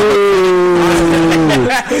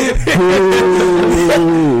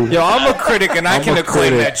 Yo, I'm a critic and I can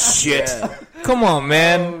acclaim that shit. Yeah. Come on,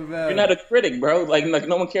 man. You're not a critic, bro. Like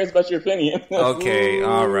no one cares about your opinion. Okay,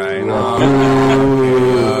 all right.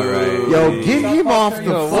 Yo, get him off the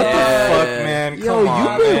what the fuck, man? Yo,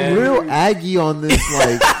 you've been real aggy on this,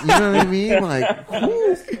 like, you know what I mean? Like,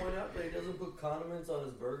 on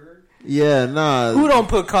his burger? Yeah, nah. Who don't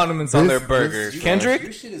put condiments on their burger? Kendrick?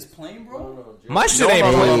 Your shit is plain, bro. My shit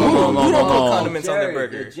ain't playing. Who don't put condiments on their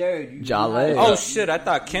Jared, burger? Jared, you Jale. Oh shit! I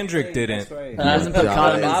thought Kendrick didn't. That's right. He doesn't put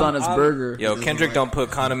condiments on his burger. Yo, Kendrick don't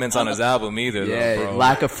put condiments on his album either, though, Yeah, bro.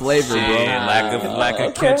 lack of flavor, Shit, bro. lack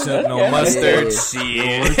of ketchup, no mustard.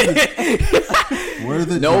 Yeah. Shit. Where are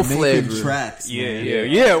the No Jamaican flavor. tracks?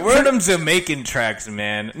 Yeah. Where are them Jamaican tracks,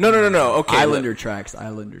 man? No. Okay, Islander tracks.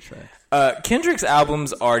 Kendrick's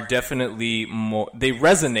albums are definitely more. They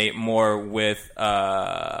resonate more with,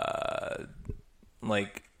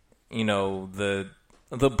 like, you know, the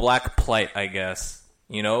black plight, I guess.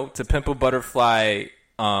 You know, To Pimp a Butterfly.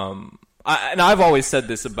 And I've always said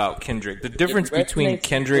this about Kendrick. The difference between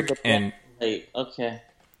Kendrick and okay.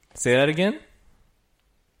 Say that again.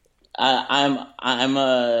 I'm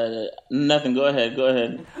nothing. Go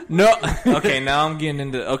ahead. No. Okay, now I'm getting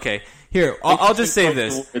into. Okay, here I'll just say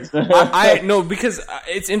this. I no, because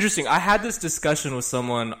it's interesting. I had this discussion with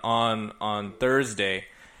someone on Thursday,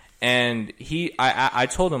 and I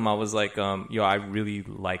told him, I was like, yo, I really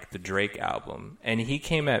like the Drake album, and he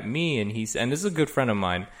came at me and and this is a good friend of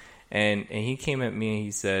mine, and he came at me and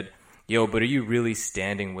he said, yo, but are you really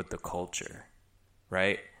standing with the culture,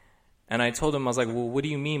 right? And I told him, I was like, well, what do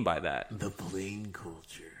you mean by that? The bling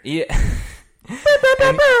culture. Yeah.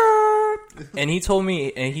 and he told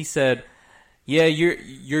me, and he said, yeah,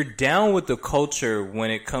 you're down with the culture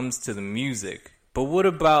when it comes to the music, but what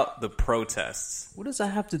about the protests? What does that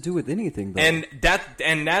have to do with anything, though? And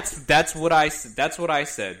that's what I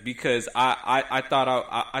said, because I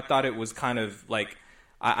thought it was kind of like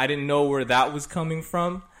I didn't know where that was coming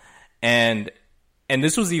from, and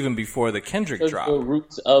this was even before the Kendrick drop. The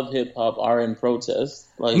roots of hip hop are in protest.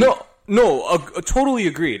 Like, No, totally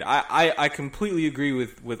agreed. I completely agree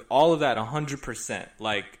with all of that 100%.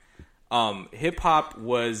 Like, hip hop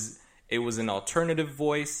was an alternative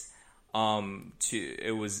voice.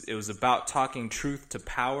 It was about talking truth to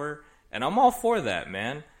power, and I'm all for that,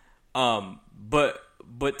 man. But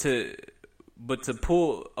to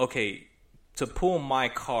pull my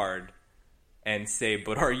card and say,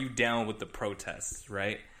 but are you down with the protests,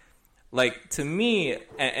 right? Like, to me,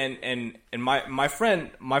 and my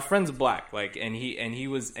friend's black, like, and he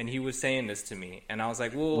was saying this to me, and I was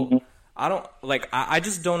like, well, I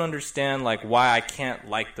just don't understand, like, why I can't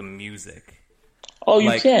like the music. Oh,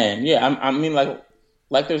 you can, yeah. I mean,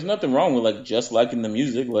 like, there's nothing wrong with, like, just liking the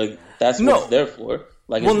music. Like, that's what it's there for.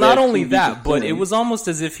 Like, well, not only that, but it was almost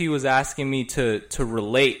as if he was asking me to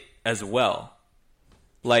relate as well.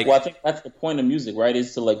 Like, well, I think that's the point of music, right?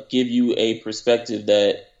 Is to, like, give you a perspective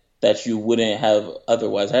that you wouldn't have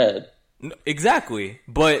otherwise had. Exactly,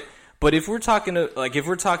 but if we're talking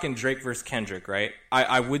Drake versus Kendrick, right?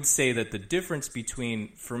 I would say that the difference between,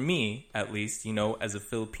 for me at least, you know, as a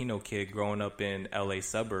Filipino kid growing up in LA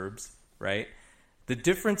suburbs, right? The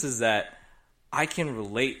difference is that I can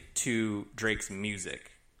relate to Drake's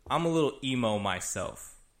music. I'm a little emo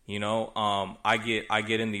myself, you know. I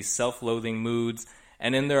get in these self-loathing moods,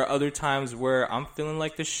 and then there are other times where I'm feeling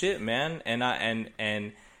like the shit, man, and I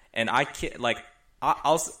can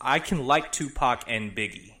I can like Tupac and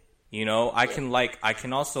Biggie, you know. I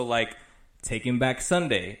can also like Taking Back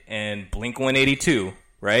Sunday and Blink-182,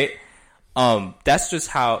 right? That's just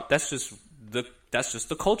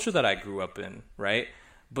the culture that I grew up in, right?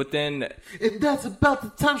 But then, and that's about the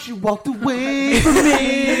time she walked away from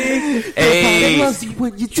me. Hey, loves you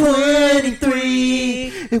when you're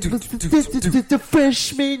 23. It was the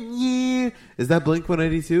freshman year. Is that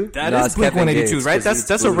Blink-182? That is Blink-182, right?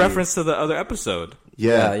 That's a reference to the other episode.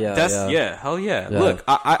 Yeah. Hell yeah. Look,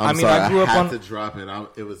 I mean, sorry, I grew up had on. to drop it.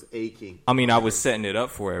 It was aching. I mean, I was setting it up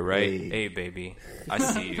for it, right? Hey baby, I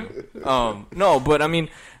see you. No, but I mean,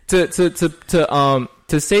 to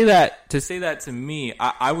say that to me,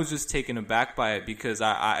 I was just taken aback by it, because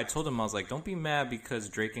I told him, I was like, don't be mad because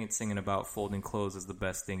Drake ain't singing about folding clothes is the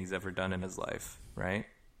best thing he's ever done in his life, right?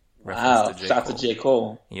 Wow, shout to J.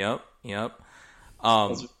 Cole. Yep.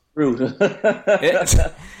 That's rude.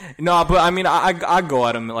 No, but I mean, I go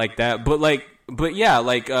at him like that, but yeah,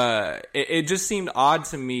 like it just seemed odd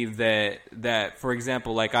to me that for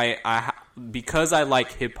example, like I because I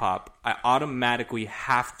like hip hop, I automatically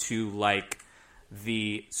have to like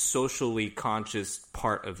the socially conscious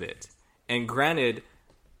part of it. And granted,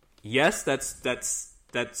 yes, that's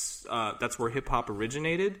where hip hop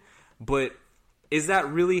originated, but is that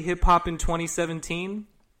really hip hop in 2017?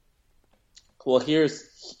 Well, here's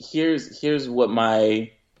what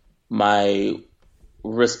my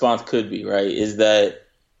response could be, right? Is that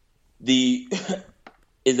the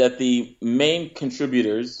main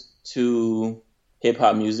contributors to hip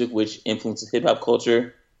hop music, which influences hip hop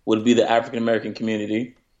culture, would be the African American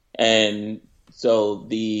community, and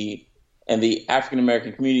and the African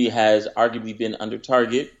American community has arguably been under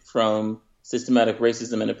target from systematic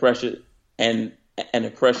racism and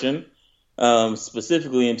oppression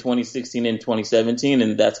specifically in 2016 and 2017,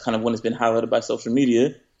 and that's kind of when it's been highlighted by social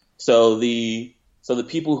media. So the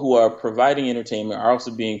people who are providing entertainment are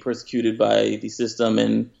also being persecuted by the system,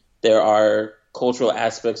 and there are cultural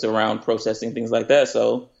aspects around protesting, things like that.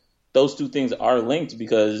 So those two things are linked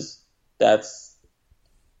because that's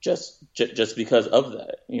just because of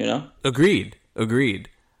that, you know? Agreed.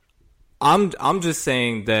 I'm just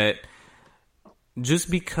saying that just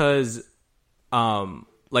because,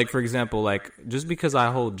 like, for example, like, just because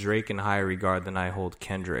I hold Drake in higher regard than I hold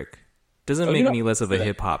Kendrick doesn't make me less of a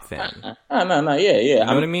hip-hop fan. No, yeah. You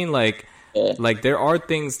know what I mean? Like, like, there are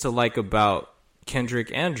things to like about Kendrick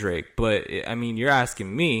and Drake, but, I mean, you're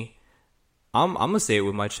asking me, I'm going to say it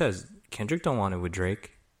with my chest. Kendrick don't want it with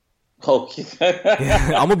Drake. Okay.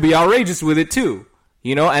 I'm going to be outrageous with it, too.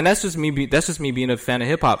 You know, and that's just me being a fan of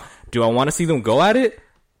hip-hop. Do I want to see them go at it?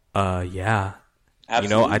 Yeah.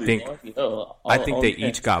 Absolutely. You know, I think they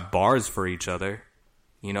each got bars for each other,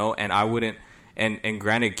 you know, and I wouldn't, and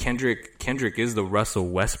granted, Kendrick is the Russell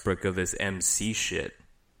Westbrook of this MC shit,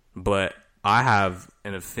 but I have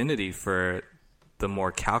an affinity for the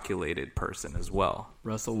more calculated person as well.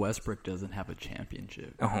 Russell Westbrook doesn't have a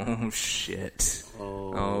championship. Oh shit.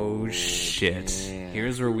 Oh shit. Man.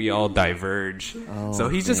 Here's where we all diverge. So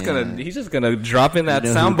he's just gonna drop in that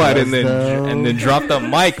soundbite and then drop the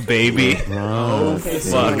mic, baby. Okay,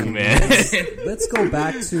 fuck, man. Let's go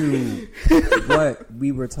back to what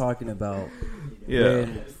we were talking about. Yeah.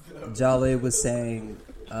 When Jale was saying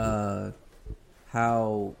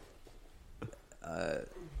how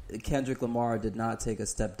Kendrick Lamar did not take a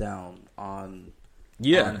step down on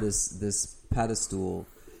this pedestal.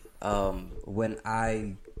 When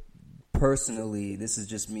I personally, this is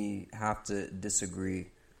just me, have to disagree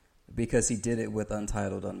because he did it with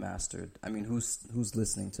Untitled Unmastered. I mean, who's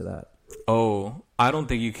listening to that? Oh, I don't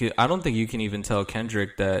think you can even tell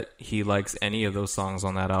Kendrick that he likes any of those songs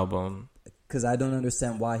on that album. Because I don't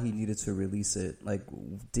understand why he needed to release it. Like,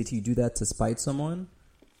 did he do that to spite someone?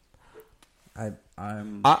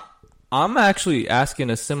 I'm actually asking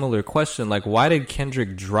a similar question. Like, why did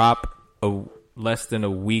Kendrick drop less than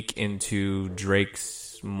a week into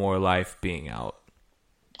Drake's More Life being out?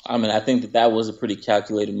 I mean, I think that was a pretty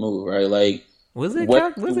calculated move, right? Like, was it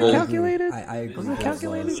calculated? I agree. Was it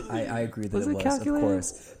calculated? I agree that it was, of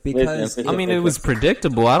course. Because I mean, it was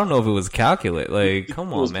predictable. I don't know if it was calculated. Like,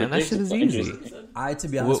 come on, man, that shit is easy. To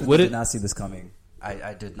be honest with you, did not see this coming.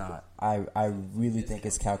 I did not. I really think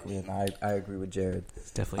it's calculated. And I agree with Jared.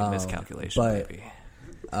 It's definitely a miscalculation, but, maybe.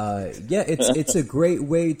 Yeah, it's a great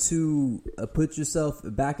way to put yourself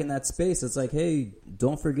back in that space. It's like, hey,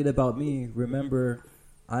 don't forget about me. Remember,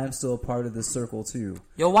 I am still a part of this circle too.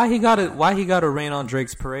 Yo, why he got to rain on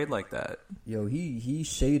Drake's parade like that? Yo, he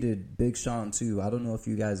shaded Big Sean too. I don't know if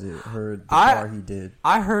you guys heard the bar he did.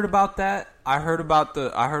 I heard about that. I heard about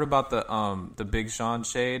the Big Sean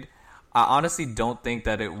shade. I honestly don't think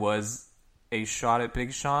that it was a shot at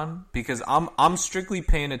Big Sean because I'm strictly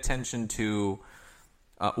paying attention to.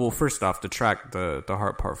 Well, first off, the track the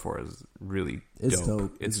Heart Part 4 is really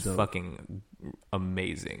dope. It's dope. Fucking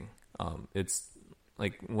amazing. It's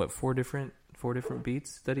like what four different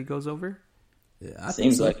beats that he goes over. Yeah, I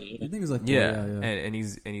think so. I think it's like yeah. And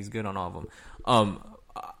he's good on all of them.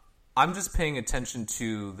 I'm just paying attention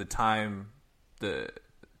to the time that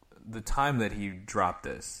he dropped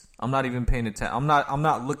this. I'm not even paying attention. I'm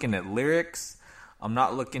not looking at lyrics. I'm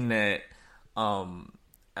not looking at I'm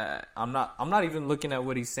not even looking at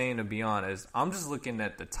what he's saying, to be honest. I'm just looking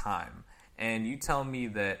at the time. And you tell me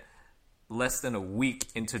that less than a week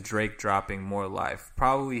into Drake dropping More Life,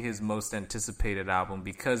 probably his most anticipated album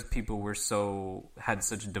because people had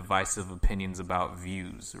such divisive opinions about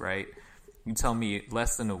views, right? You tell me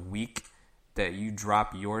less than a week that you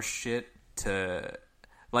drop your shit to,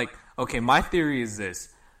 like, okay, my theory is this.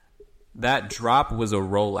 That drop was a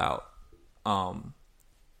rollout.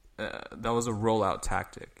 That was a rollout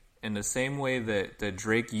tactic. In the same way that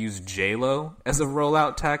Drake used J-Lo as a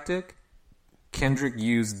rollout tactic, Kendrick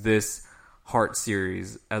used this Heart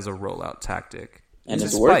series as a rollout tactic. And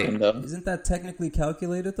it's working, though. Isn't that technically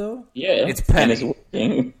calculated, though? Yeah. It's petty. And it's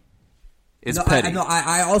working. It's petty.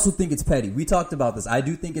 I also think it's petty. We talked about this. I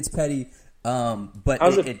do think it's petty. But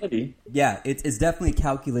how's it petty? Yeah, it's definitely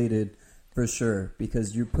calculated for sure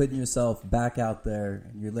because you're putting yourself back out there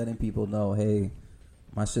and you're letting people know, hey,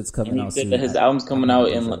 my shit's coming out soon. His album's coming out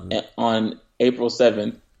on April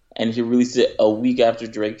 7th, and he released it a week after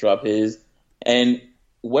Drake dropped his. And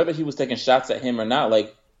whether he was taking shots at him or not,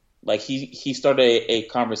 like he started a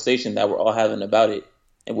conversation that we're all having about it.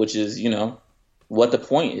 which is, what the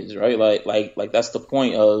point is, right? Like that's the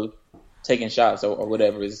point of taking shots or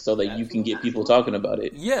whatever, is so that you can get people talking about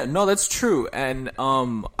it. Yeah, no, that's true. And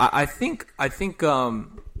I think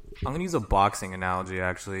I'm gonna use a boxing analogy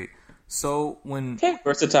actually. So when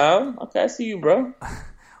versatile, okay, I see you, bro.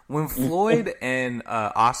 When Floyd and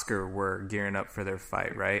Oscar were gearing up for their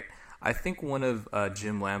fight, right? I think one of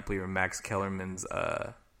Jim Lampley or Max Kellerman's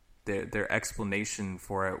their explanation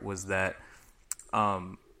for it was that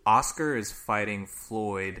Oscar is fighting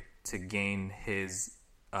Floyd to gain his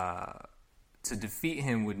to defeat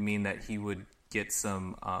him would mean that he would get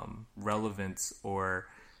some relevance or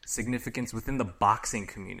significance within the boxing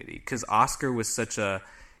community, because Oscar was such a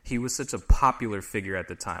popular figure at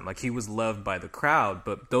the time. Like, he was loved by the crowd,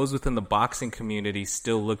 but those within the boxing community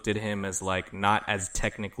still looked at him as like not as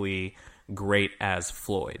technically great as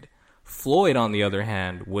Floyd. Floyd, on the other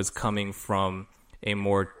hand, was coming from a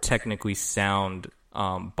more technically sound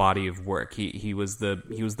body of work. He was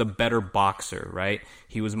the better boxer, right?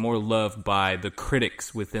 He was more loved by the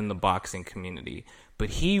critics within the boxing community, but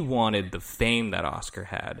he wanted the fame that Oscar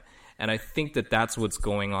had. And I think that that's what's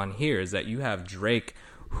going on here, is that you have Drake,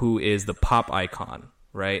 who is the pop icon,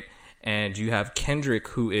 right? And you have Kendrick,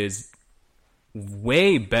 who is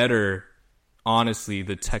way better, honestly,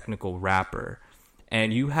 the technical rapper.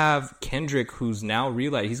 And you have Kendrick, who's now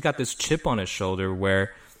realized he's got this chip on his shoulder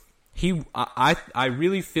where I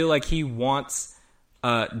really feel like he wants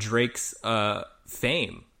Drake's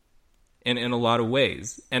fame in a lot of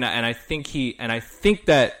ways, and I think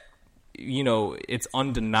that it's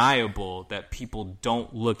undeniable that people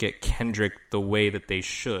don't look at Kendrick the way that they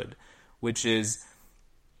should, which is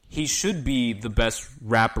he should be the best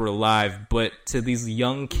rapper alive, but to these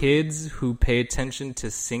young kids who pay attention to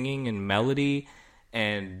singing and melody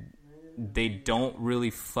and they don't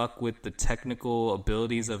really fuck with the technical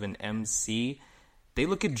abilities of an MC, they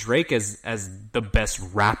look at Drake as the best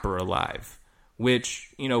rapper alive,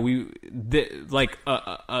 which, a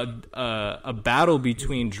battle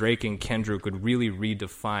between Drake and Kendrick would really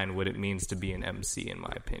redefine what it means to be an MC, in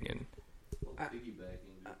my opinion.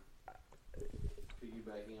 Piggybacking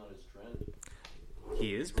on his trend.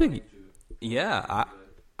 He is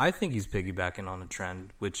I think he's piggybacking on a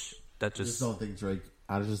trend, which that just...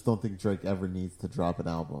 I just don't think Drake ever needs to drop an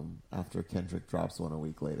album after Kendrick drops one a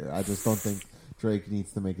week later. I just don't think Drake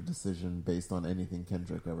needs to make a decision based on anything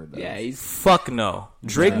Kendrick ever does. Yeah, fuck no.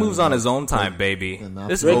 Drake moves on his own time, baby.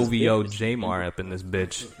 This OVO J-Mar up in this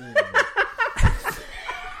bitch.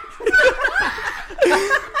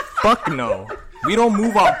 Fuck no. We don't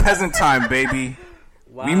move on peasant time, baby.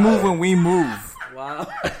 Wow. We move when we move. Wow.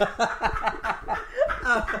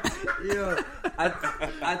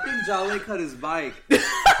 I think Jolly cut his bike.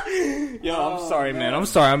 I'm sorry, man. I'm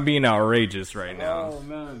sorry. I'm being outrageous right now. Oh,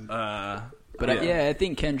 man. I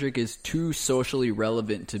think Kendrick is too socially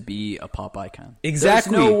relevant to be a pop icon.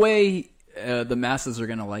 Exactly. There's no way the masses are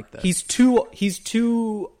going to like that. He's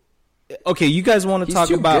too... Okay, you guys want to talk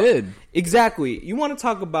about... good. Exactly. You want to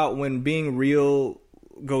talk about when being real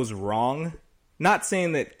goes wrong? Not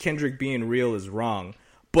saying that Kendrick being real is wrong,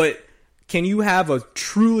 but... Can you have a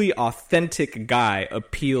truly authentic guy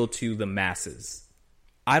appeal to the masses?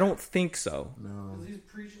 I don't think so. No. Because he's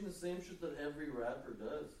preaching the same shit that every rapper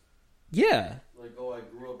does. Yeah. Like, I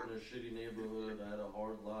grew up in a shitty neighborhood, I had a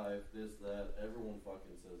hard life, this, that. Everyone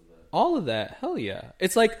fucking says that. All of that. Hell yeah.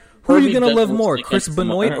 It's like, who are you going to love more, Chris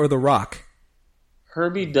Benoit or The Rock?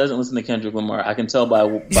 Herbie doesn't listen to Kendrick Lamar. I can tell by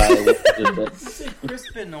Chris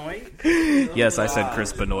Benoit? Yes, I said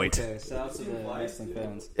Chris Benoit. Okay, shout out to the wrestling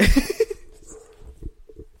fans.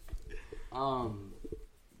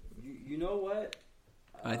 You know what?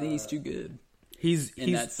 I think he's too good. He's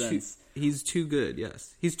that sense. He's too good.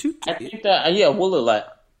 Yes, he's too. I think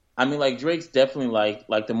that Drake's definitely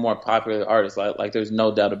like the more popular artist. Like there's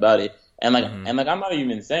no doubt about it. And I'm not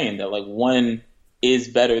even saying that like one is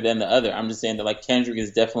better than the other. I'm just saying that like Kendrick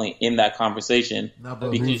is definitely in that conversation. No,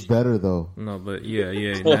 but who's better though? No, but yeah.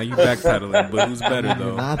 Now you backpedaling, but who's better though?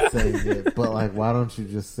 You're not saying it, but like, why don't you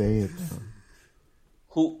just say it?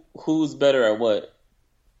 Who's better at what?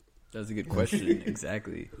 That's a good question.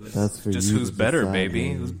 Exactly. That's for just you who's to better, decide, baby?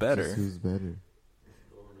 man. Who's better? Just who's better?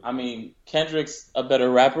 I mean, Kendrick's a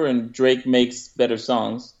better rapper, and Drake makes better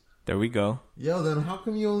songs. There we go. Yo, then how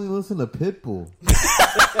come you only listen to Pitbull?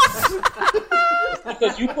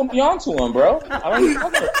 Because you put me onto him, bro. I don't even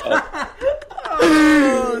know that.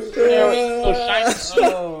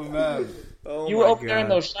 Oh, man. Oh, you were over there in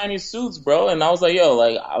those shiny suits, bro, and I was like, "Yo,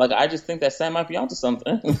 like I just think that Sam might be onto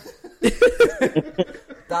something."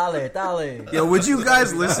 Dale. Yo, would you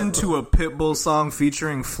guys listen to a Pitbull song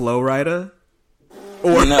featuring Flo Rida?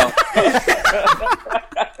 Or no?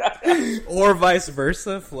 Or vice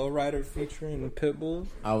versa, Flow Rider featuring Pitbull.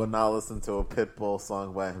 I would not listen to a Pitbull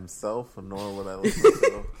song by himself, nor would I listen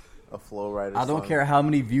to a Flow Rider song. I don't care how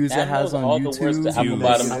many views That it has knows on all the words YouTube. to Apple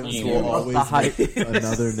Bottom Negatives Jeans. will always The hype. make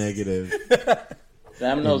another negative.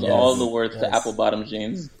 Sam knows Yes. all the words to Yes. Apple Bottom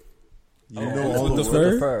Jeans. You know all With the the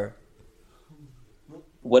words. fur?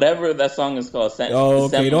 Whatever that song is called. Oh,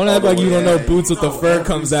 okay. Don't act like you don't know Boots with the Fur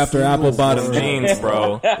comes after Apple Bottom Jeans,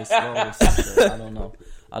 bro. It's slow,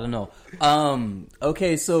 I don't know.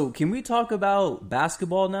 Okay, so can we talk about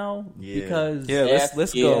basketball now? Yeah. Because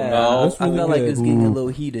let's Yeah. go. No. Man. That's I really feel like good. it's getting a little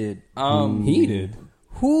heated. Heated.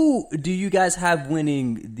 Who do you guys have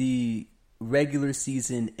winning the regular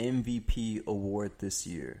season MVP award this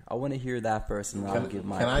year? I want to hear that first, and I'll give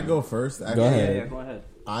my. Can I opinion. go first? Go Actually, ahead. Yeah, go ahead.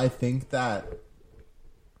 I think that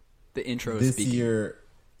The intro is this speaking. year,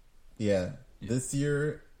 this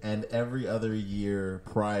year and every other year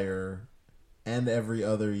prior, and every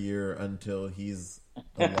other year until he's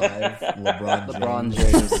alive, LeBron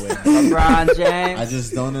James should win. LeBron James. I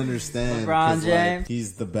just don't understand. LeBron 'cause, James. like,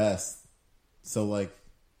 he's the best. So like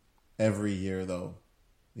every year though,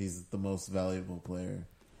 he's the most valuable player.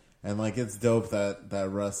 And like it's dope that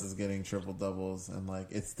Russ is getting triple doubles, and like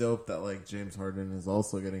it's dope that like James Harden is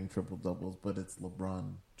also getting triple doubles, but it's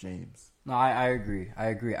LeBron James. No, I agree.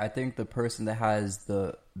 I think the person that has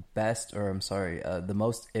the best, the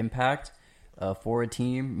most impact for a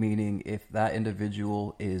team, meaning if that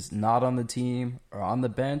individual is not on the team or on the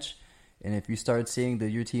bench, and if you start seeing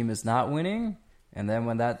that your team is not winning, and then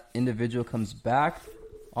when that individual comes back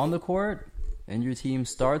on the court and your team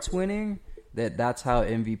starts winning, that's how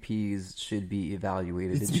MVPs should be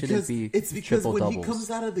evaluated. It shouldn't be triple when doubles. he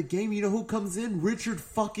comes out of the game, you know who comes in? Richard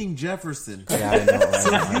fucking Jefferson. Yeah, I know. Right?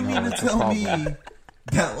 So I you know, mean to it's a tell problem. me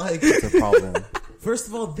that like It's a problem. first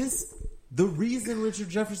of all, the reason Richard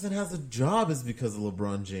Jefferson has a job is because of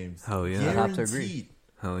LeBron James. Hell yeah. I have to agree.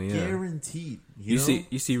 Hell yeah. Guaranteed. You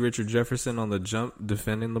know? see Richard Jefferson on the jump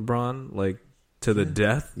defending LeBron like to the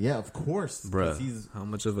death, Yeah, of course. 'cause bruh. He's How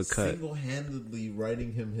much of a cut? single-handedly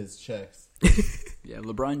writing him his checks. Yeah,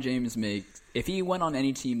 LeBron James makes. If he went on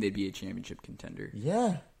any team, they'd be a championship contender.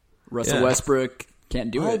 Yeah. Russell Yeah. Westbrook can't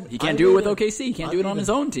do it. He I can't do it with made a- OKC. He can't I do it made on a- his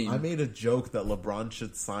own team. I made a joke that LeBron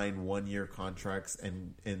should sign 1-year contracts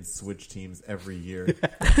and switch teams every year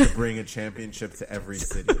to bring a championship to every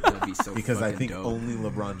city. That'd be so Because I fucking think dope. only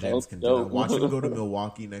LeBron James can do dope. that. Watch him go to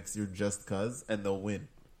Milwaukee next year just cause, and they'll win.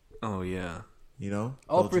 Oh yeah. You know?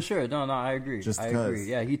 Oh, They'll for just- sure. No, I agree. Just I 'cause. agree.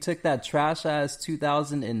 Yeah, he took that trash ass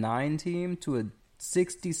 2009 team to a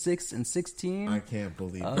 66-16 I can't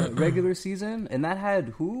believe it. regular season, and that had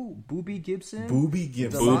who? Booby Gibson, Booby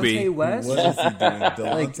Gibson. Booby. Delonte West. What is he doing? Like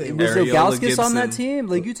Delonte was Ariola Ilgauskas on that Gibson. team?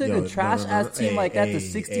 Like you took Yo, a trash ass no. team like that to Hey,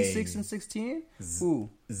 66-16. Who?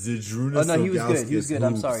 Zydrunas Oh no, he was good. He was Ilgauskas good.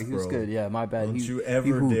 I'm hoops, sorry, he was bro. good. Yeah, my bad. Don't he, you ever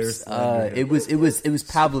he dare hoops. slander him. It was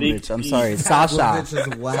Pavlovich. I'm sorry, Pavlovich is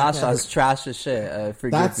whack Sasha's trash as shit.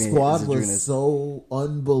 Forgive That me, squad Zydrunas. was so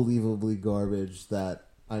unbelievably garbage that,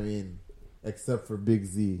 I mean, except for Big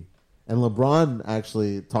Z. And LeBron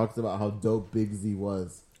actually talked about how dope Big Z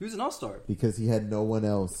was He was an all-star. because he had no one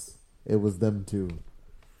else. It was them two.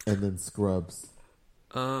 And then Scrubs.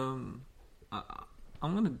 I'm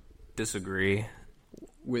gonna disagree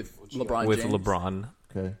with LeBron with James. LeBron.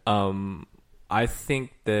 Okay. I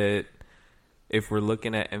think that if we're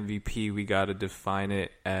looking at MVP, we got to define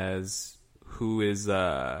it as who's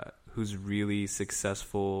really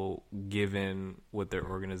successful given what their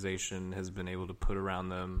organization has been able to put around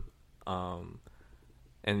them.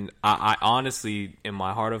 And I honestly, in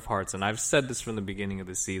my heart of hearts, and I've said this from the beginning of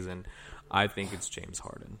the season, I think it's James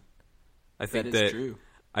Harden. I think That is true.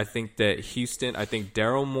 I think that Houston, I think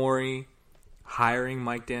Daryl Morey hiring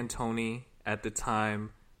Mike D'Antoni at the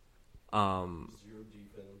time,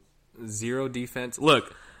 zero defense.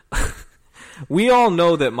 Look, we all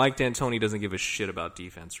know that Mike D'Antoni doesn't give a shit about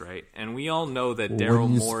defense, right? And we all know that Daryl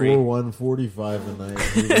when you Morey. score 145 a night,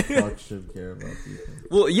 who the fuck should care about defense?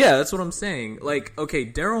 Well, yeah, that's what I'm saying. Like, okay,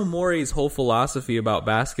 Daryl Morey's whole philosophy about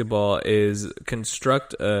basketball is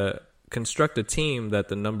construct a team that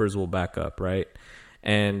the numbers will back up, right?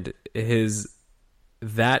 And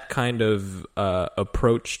that kind of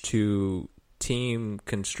approach to team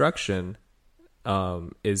construction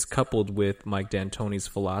is coupled with Mike D'Antoni's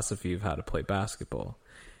philosophy of how to play basketball.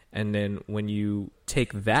 And then when you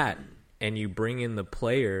take that and you bring in the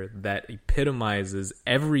player that epitomizes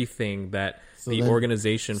everything that the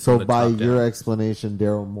organization So from the by top your down. explanation,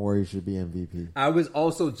 Daryl Morey should be MVP. I was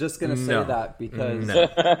also just gonna say that because No,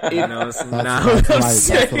 it's not That's what I'm what I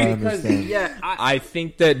saying. understand. yeah, I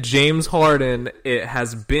think that James Harden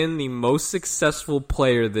has been the most successful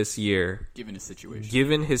player this year, Given his situation.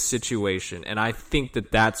 given his situation, and I think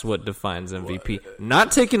that that's what defines MVP.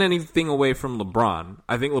 Not taking anything away from LeBron.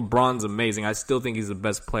 I think LeBron's amazing. I still think he's the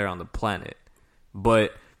best player on the planet.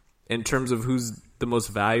 But in terms of who's the most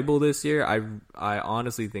valuable this year, I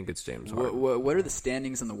honestly think it's James Harden. What are the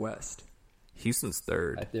standings in the West? Houston's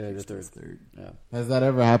third. I think the third. Yeah. Has that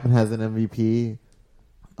ever happened? Has an MVP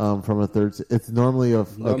from a third? It's normally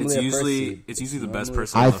Normally It's a first usually seed. it's usually the Normally- best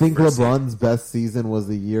person. I on the think first seed. LeBron's best season was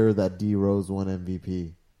the year that D Rose won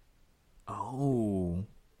MVP, Oh,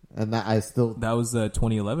 and that I still that was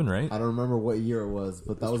 2011, right? I don't remember what year it was,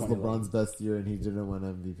 but that was 2011. LeBron's best year, and he didn't win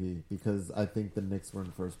MVP because I think the Knicks were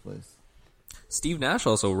in first place. Steve Nash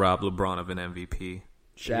also robbed LeBron of an MVP.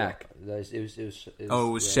 Shaq. Yeah, it was Oh,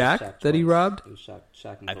 it was Shaq that he twice. robbed? It was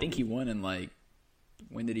Shaq and I think he won in like.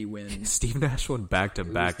 When did he win? Steve Nash won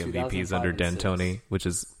back-to-back It was MVPs under 2005 and D'Antoni, which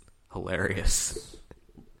is hilarious.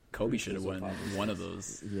 Kobe should have won one of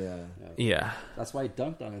those. Yeah, Yeah. That's why he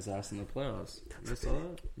dunked on his ass in the playoffs. You guys saw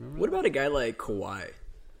that? Remember What about a guy like Kawhi?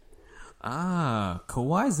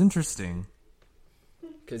 Kawhi's interesting.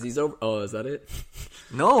 Because he's over. Oh, is that it?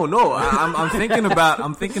 No, I'm thinking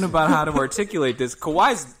about how to articulate this.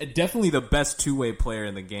 Kawhi's definitely the best two-way player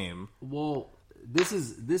in the game. Well, this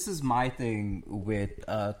is my thing with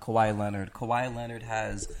Kawhi Leonard. Kawhi Leonard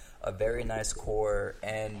has a very nice core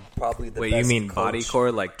and probably the Wait, best you mean coach. body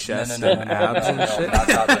core, like chest No, and abs and shit? Not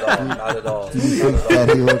at all. Not at all. do you think that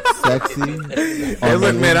he looks sexy? Hey,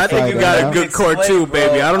 look, man, I think you got a good core too,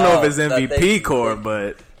 baby. I don't know if it's That MVP they- core,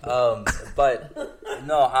 but But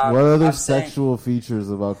no, What other I'm saying- sexual features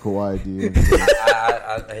about Kawhi do you enjoy?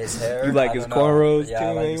 his hair. You like I his don't know. cornrows, Yeah, too, I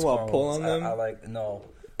like man? his You wanna pull cornrows. on them? I like no.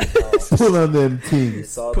 Pull on them things.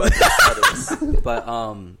 It's all about the aesthetics. But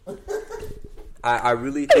I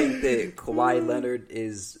really think that Kawhi Leonard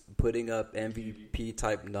is putting up MVP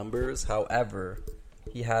type numbers. However,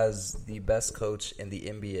 he has the best coach in the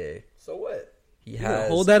NBA. So what? He has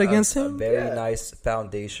hold that against a him? very Yeah. nice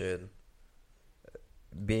foundation.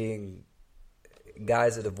 Being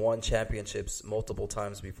guys that have won championships multiple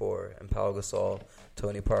times before, and Pau Gasol,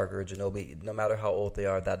 Tony Parker, Ginobili. No matter how old they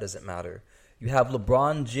are, that doesn't matter. You have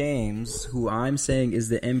LeBron James, who I'm saying is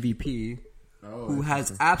the MVP, who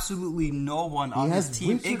has absolutely no one on his has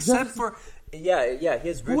team Richard except Jefferson. for he has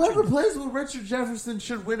Richard. Whoever plays with Richard Jefferson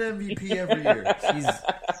should win MVP every year. He's,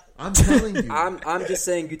 I'm telling you. I'm just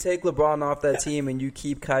saying, you take LeBron off that team and you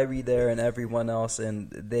keep Kyrie there and everyone else,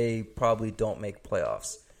 and they probably don't make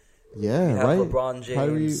playoffs. Yeah, You have right. LeBron James.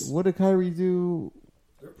 Kyrie, what did Kyrie do?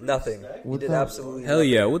 Nothing. He With did that- absolutely hell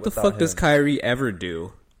yeah. nothing What the without fuck does him. Kyrie ever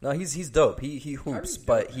do? No, he's dope. He hoops,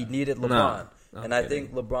 but he needed LeBron. No, And I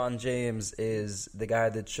think LeBron James is the guy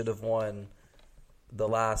that should have won the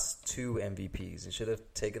last two MVPs. He should have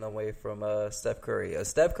taken away from Steph Curry.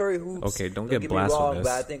 Steph Curry hoops. Okay, don't get get me wrong, blasphemous.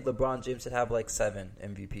 but I think LeBron James should have like 7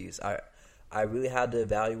 MVPs. I really had to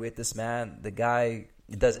evaluate this man. The guy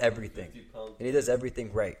does everything, and he does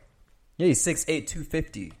everything right. Yeah, he's 6'8",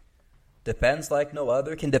 250. Defends like no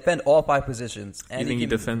other. Can defend all 5 positions. And You can,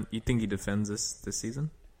 think he defends this season?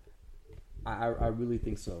 I really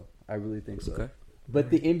think so. I really think so. Okay. But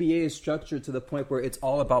the NBA is structured to the point where it's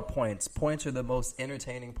all about points. Points are the most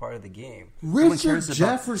entertaining part of the game. No one Richard cares about-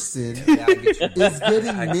 Jefferson Yeah, I get you. is getting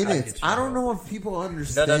I get minutes. you, I don't bro. know if people No,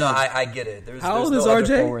 understand. I get it. There's How old no is other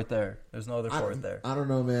RJ? forward there. There's no other forward there. I don't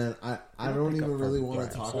know, man. I don't even really want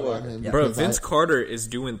to talk about him. Yeah. Bro, because Vince Carter is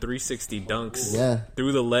doing 360 dunks Yeah.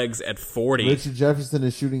 through the legs at 40. Richard Jefferson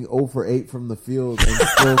is shooting 0 for 8 from the field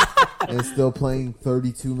and still playing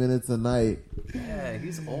 32 minutes a night. Yeah,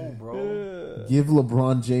 he's old, bro. Give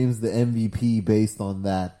LeBron James the MVP based on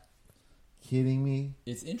that. Kidding me?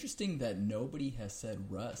 It's interesting that nobody has said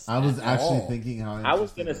Russ. I was at actually all. thinking how I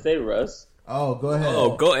was gonna say Russ. Oh, go ahead.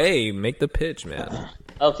 Oh, go, hey, make the pitch, man.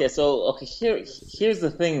 Okay, here's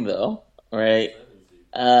the thing though, right?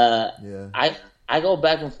 Yeah. I go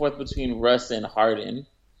back and forth between Russ and Harden,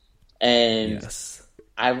 and Yes.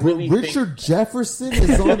 I really Richard Jefferson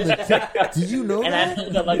is on the. Do you know think, and that? I know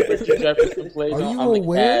that like Richard Jefferson plays Are on, you on the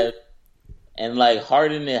aware? Cavs, and like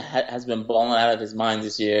Harden has been balling out of his mind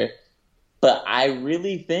this year, but I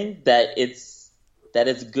really think that it's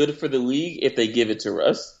good for the league if they give it to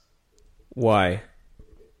Russ. Why?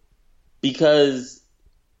 Because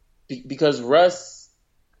Russ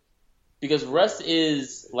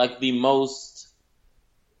is like the most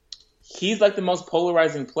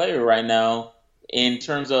polarizing player right now in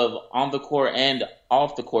terms of on the court and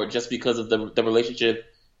off the court just because of the relationship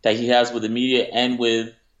that he has with the media and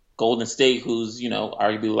with Golden State, who's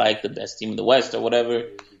arguably like the best team in the West or whatever.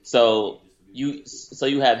 So you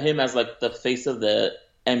have him as like the face of the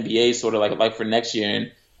NBA, sort of like for next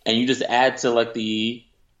year, and you just add to like the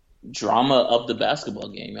drama of the basketball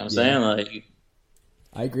game. You know what I'm saying? Like,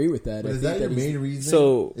 I agree with that. Is that your main reason?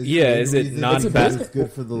 So is it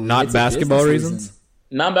non-basketball reasons?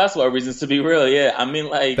 Non-basketball reasons, to be real. Yeah, I mean,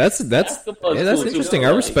 like that's interesting. I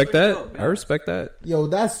respect that. Yo,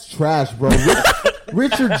 that's trash, bro.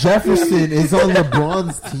 Richard Jefferson is on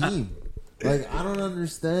LeBron's team. Like, I don't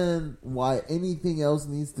understand why anything else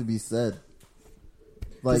needs to be said.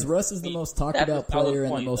 Because Russ is the most talked about player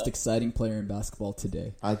and the most exciting player in basketball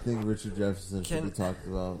today. I think Richard Jefferson should be talked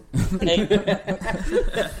about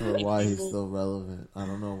for why he's still relevant. I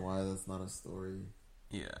don't know why that's not a story.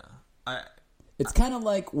 Yeah, it's kind of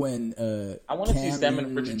like when I want to see Sam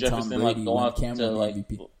and Richard Jefferson like go out to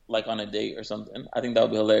like on a date or something. I think that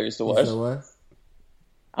would be hilarious to watch.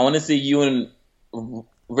 I want to see you and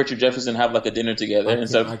Richard Jefferson have like a dinner together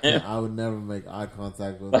instead of him. I would never make eye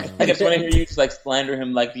contact with him. I just want to hear you just like slander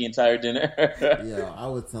him like the entire dinner. Yeah, I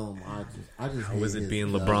would tell him I just how is it being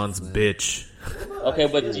LeBron's bitch? Okay,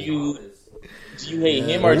 but do you hate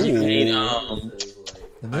him or do you hate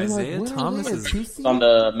Isaiah Thomas is on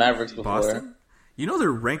the Mavericks before? Boston? They're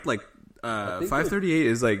ranked like 538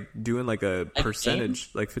 is like doing like a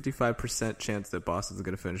percentage, like 55% chance that Boston's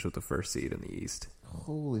going to finish with the first seed in the East.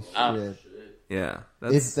 Holy shit. Yeah.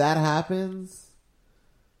 If that happens,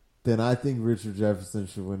 then I think Richard Jefferson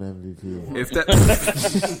should win MVP. If that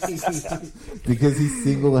because he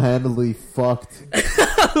single-handedly fucked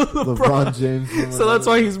LeBron James. So that's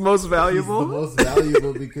why he's most valuable? He's the most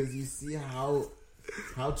valuable because you see how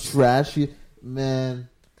trashy, man.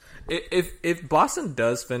 If Boston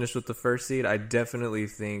does finish with the first seed, I definitely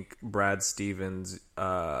think Brad Stevens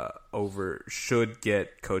should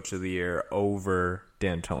get Coach of the Year over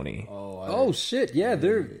D'Antoni. Oh shit! Yeah,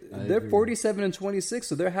 they're 47-26,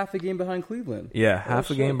 so they're half a game behind Cleveland. Yeah, half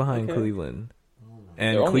a game behind Cleveland,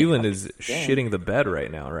 and Cleveland is shitting the bed right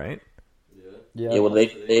now, right? Yeah. Well,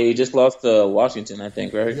 they just lost to Washington, I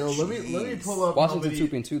think, right? Yo, let me pull up Washington's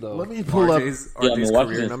 2-2 though. Let me pull up.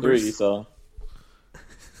 Washington's 3. So.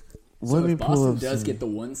 So if Boston does get the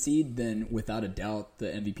 1 seed, then without a doubt the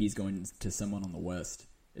MVP is going to someone on the West.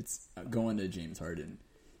 It's going to James Harden.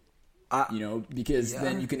 Because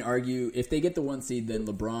then you can argue if they get the 1 seed, then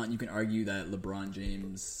LeBron. You can argue that LeBron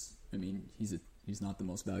James. I mean, he's not the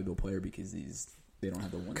most valuable player because they don't have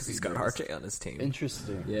the 1 seed. Because he's got RJ on his team.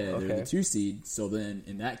 Interesting. Yeah, they're the 2 seed. So then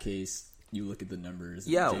in that case, you look at the numbers.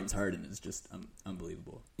 Yeah, James Harden is just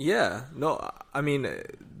unbelievable. Yeah, no, I mean,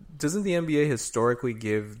 doesn't the NBA historically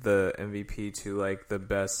give the MVP to like the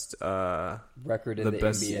best record in the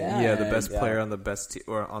best, NBA? Yeah, the best player on the best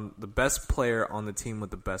on the best player on the team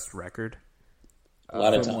with the best record. A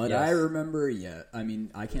lot of From times. what I remember, yeah. I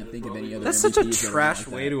mean, I can't think of any other. That's MVPs such a trash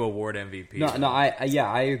way to award MVP. No,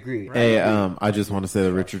 I agree. Hey, I just want to say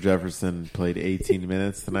that Richard Jefferson played 18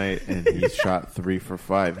 minutes tonight, and he shot 3 for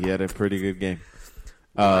 5. He had a pretty good game.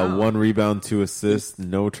 1 rebound, 2 assists,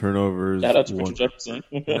 no turnovers. Shout out to Richard Jefferson.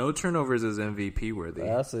 No turnovers is MVP worthy.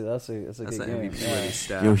 That's a good game. MVP worthy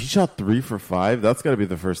stat. Yo, he shot 3 for 5. That's got to be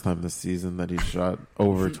the first time this season that he shot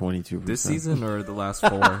over 22%. This season or the last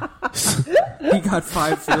 4? He got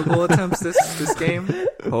 5 field goal attempts this game.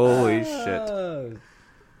 Holy shit!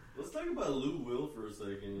 Let's talk about Lou Will for a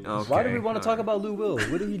second. Okay, why do we want to talk about Lou Will?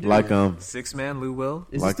 What did he do? Like 6-man Lou Will.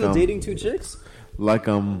 Is he still dating 2 chicks? Like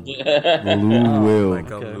Lou Will.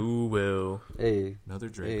 Like a Lou Will. Hey, another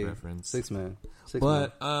Drake reference. 6-man.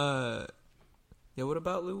 But yeah, what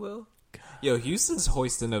about Lou Will? Yo, Houston's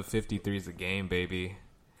hoisting up 53s a game, baby.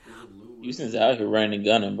 Houston's out here running and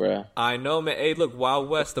gunning, bro. I know, man. Hey, look, Wild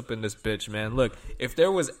West up in this bitch, man. Look, if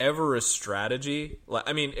there was ever a strategy,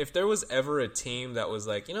 if there was ever a team that was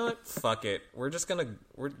like, you know what, fuck it,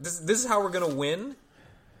 this is how we're gonna win,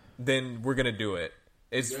 then we're gonna do it.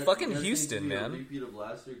 It's fucking Houston, man. Repeat of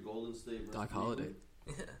last year, Golden State. Doc Holliday.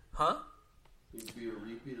 Huh? It could be a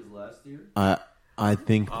repeat of last year. I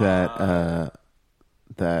think that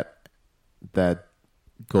that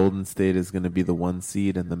Golden State is going to be the 1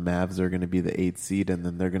 seed, and the Mavs are going to be the 8 seed, and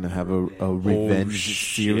then they're going to have a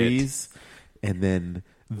revenge series, and then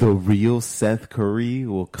the real Seth Curry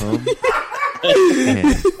will come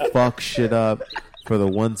and fuck shit up. For the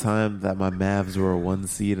one time that my Mavs were a 1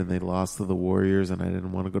 seed and they lost to the Warriors, and I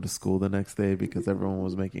didn't want to go to school the next day because everyone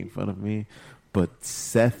was making fun of me. But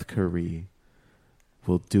Seth Curry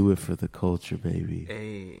will do it for the culture, baby.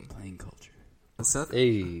 Hey. Playing culture. Seth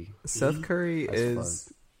Hey. Curry That's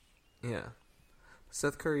is... fun. Yeah.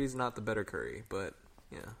 Seth Curry is not the better Curry, but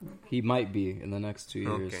yeah, he might be in the next 2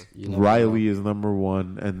 years. Okay. Riley is number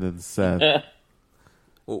one, and then Seth.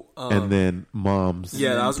 And then Moms.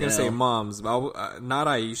 Yeah, I was gonna say Moms, not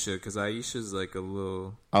Aisha, because Aisha's like a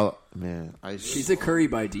little. She's a Curry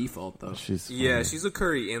by default, though. She's a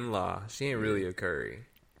Curry in-law. She ain't really a Curry.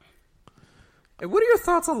 Hey, what are your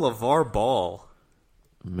thoughts on LeVar Ball?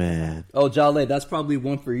 Man, Jale, that's probably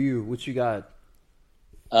one for you. What you got?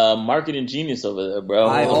 Marketing genius over there, bro.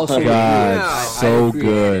 I also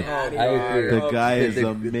good. I agree. The guy is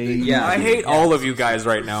amazing. Yeah, I hate all of you guys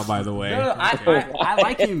right now. By the way, I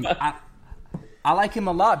like him. I like him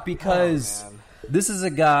a lot because this is a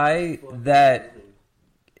guy that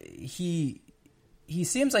he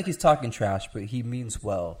seems like he's talking trash, but he means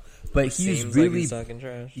well. But he's really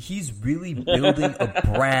building a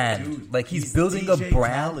brand. Like he's building a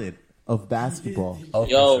brand of basketball.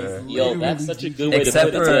 Yo, that's such a good way to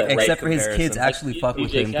put it. Except for his kids actually fuck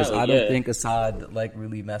with him, because I don't think Assad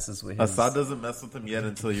really messes with him. Assad doesn't mess with him yet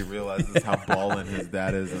until he realizes how ballin' his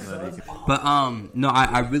dad is, and then he can... But no,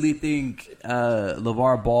 I really think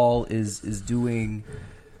LeVar Ball is doing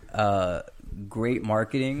great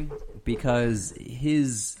marketing, because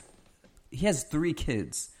he has 3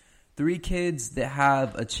 kids. 3 kids that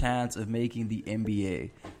have a chance of making the NBA,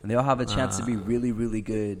 and they all have a chance to be really, really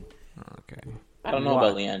good. Okay. I don't know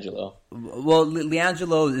about LiAngelo. Well,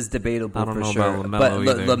 LiAngelo is debatable for sure, about but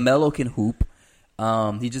LaMelo LaMelo can hoop.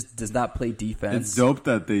 He just does not play defense. It's dope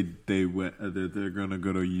that they went. They're gonna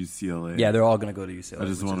go to UCLA. Yeah, they're all gonna go to UCLA. I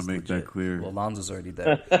just want to make that clear. Well, Lonzo's already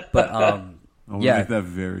there, but I want to make that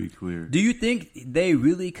very clear. Do you think they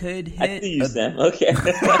really could hit? I see you, Sam. Okay.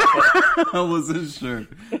 I wasn't sure.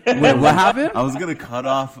 Wait, what happened? I was gonna cut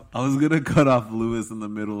off Lewis in the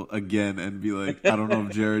middle again and be like, I don't know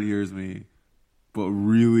if Jared hears me, but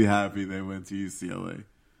really happy they went to UCLA.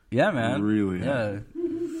 Yeah, man. Really happy. Yeah.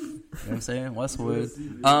 You know what I'm saying? Westwood.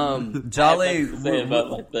 Jale, say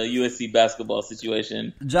about the USC basketball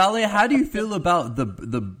situation. Jale, how do you feel about the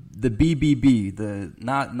BBB, the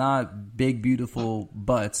not big beautiful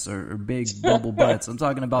butts or big bubble butts? I'm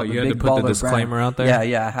talking about the you big had to put the disclaimer brand. out there.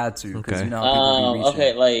 Yeah, I had to, because Okay. you know how people be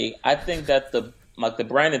reaching. I think that the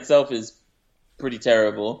brand itself is pretty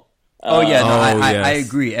terrible. I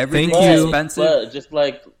agree. Everything's expensive. But just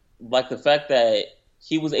like the fact that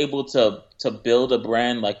he was able to build a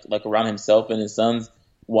brand like around himself and his sons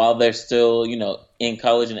while they're still, in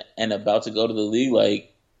college and about to go to the league,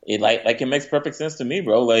 it makes perfect sense to me,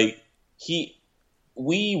 bro.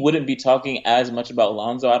 We wouldn't be talking as much about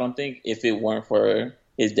Lonzo, I don't think, if it weren't for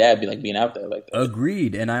his dad being out there like that.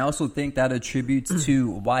 Agreed. And I also think that attributes to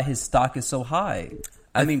why his stock is so high.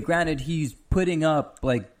 I mean, granted, he's putting up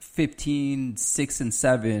 15, 6, and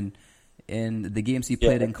 7 in the games he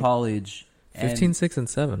played in college. 15, 6, and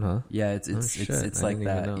 7, huh? Yeah, it's like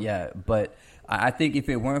that. Yeah, but I think if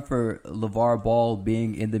it weren't for LeVar Ball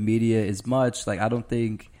being in the media as much, I don't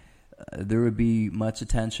think there would be much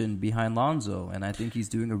attention behind Lonzo. And I think he's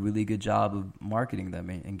doing a really good job of marketing them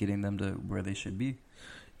and getting them to where they should be.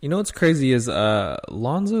 You know what's crazy is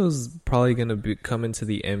Lonzo's probably going to come into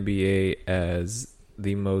the NBA as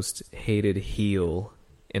the most hated heel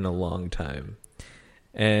in a long time.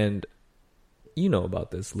 And you know about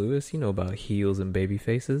this, Lewis. You know about heels and baby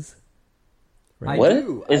faces. Right? What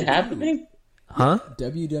is happening? Huh?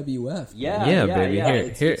 WWF. Yeah,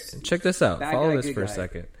 baby. Here, check this out. Follow this for a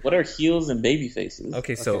second. What are heels and baby faces?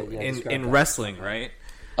 Okay, so in wrestling, right?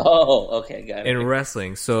 Oh, okay, got it. In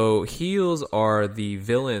wrestling, so heels are the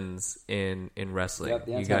villains in wrestling. Yep,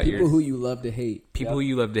 you got people who you love to hate. People who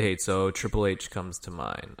you love to hate. So Triple H comes to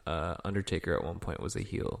mind. Undertaker at one point was a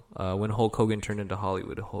heel. When Hulk Hogan turned into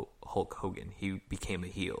Hollywood Hulk Hogan, he became a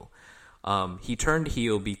heel. He turned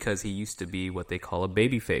heel because he used to be what they call a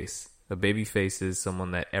babyface. A babyface is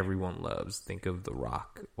someone that everyone loves. Think of The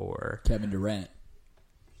Rock or Kevin Durant.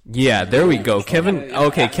 Yeah, there we go. Kevin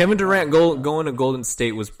Durant going to Golden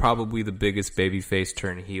State was probably the biggest babyface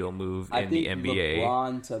turn heel move in the NBA.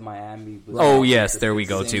 LeBron to Miami. Oh yes, there we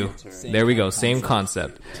go too. There we go. Same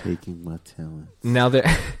concept. Taking my talent.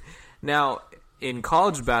 Now in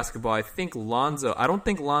college basketball, I don't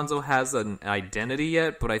think Lonzo has an identity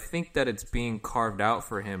yet, but I think that it's being carved out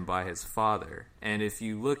for him by his father. And if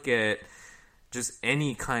you look at just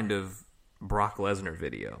any kind of Brock Lesnar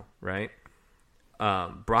video, right?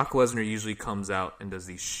 Brock Lesnar usually comes out and does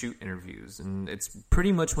these shoot interviews, and it's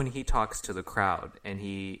pretty much when he talks to the crowd and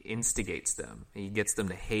he instigates them. He gets them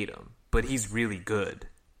to hate him, but he's really good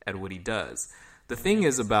at what he does. The thing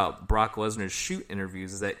is about Brock Lesnar's shoot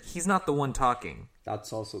interviews is that he's not the one talking.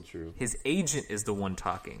 That's also true. His agent is the one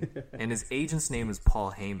talking, and his agent's name is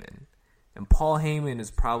Paul Heyman. And Paul Heyman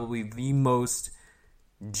is probably the most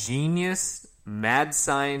genius, mad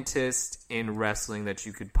scientist in wrestling that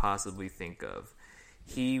you could possibly think of.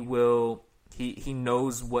 He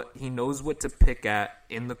knows what to pick at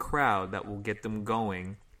in the crowd that will get them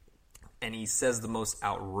going, and he says the most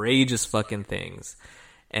outrageous fucking things.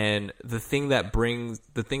 And the thing that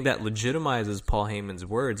legitimizes Paul Heyman's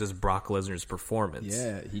words is Brock Lesnar's performance.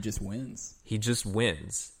 Yeah, he just wins. He just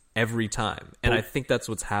wins every time. And I think that's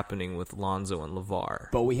what's happening with Lonzo and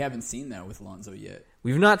LeVar. But we haven't seen that with Lonzo yet.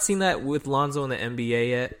 We've not seen that with Lonzo in the NBA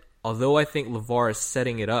yet, although I think LeVar is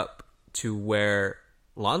setting it up to where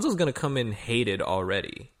Lonzo's going to come in hated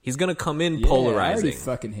already. He's going to come in polarizing. I already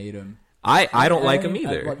fucking hate him. I don't like him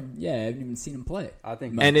either. I haven't even seen him play. I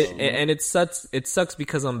think, and it sucks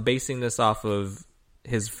because I'm basing this off of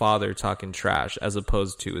his father talking trash as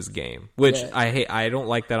opposed to his game, which I hate. I don't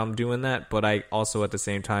like that I'm doing that, but I also at the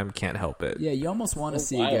same time can't help it. Yeah, you almost want to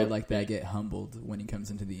see a guy like that get humbled when he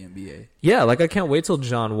comes into the NBA. Yeah, like I can't wait till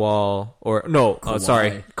John Wall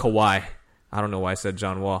Kawhi. I don't know why I said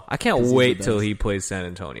John Wall. I can't wait till he plays San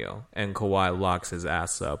Antonio and Kawhi locks his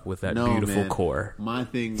ass up with that beautiful core. My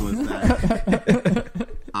thing was that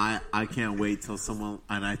I can't wait till someone,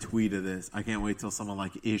 and I tweeted this, I can't wait till someone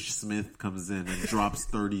like Ish Smith comes in and drops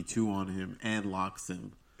 32 on him and locks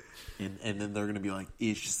him. And then they're going to be like,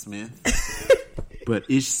 Ish Smith? But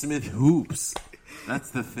Ish Smith hoops.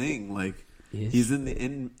 That's the thing. Like, he's in the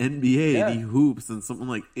NBA and he hoops, and someone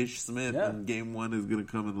like Ish Smith in game 1 is going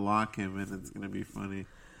to come and lock him, and it's going to be funny.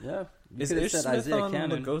 Yeah. Is Ish Smith on Cannon.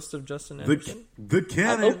 The Ghost of Justin Anderson? The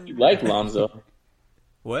Cannon. I hope you like Lonzo.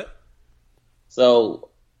 What? So,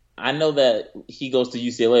 I know that he goes to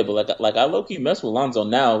UCLA, but like I low-key mess with Lonzo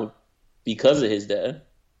now because of his dad.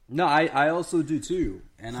 No, I also do too.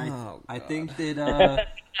 And I think that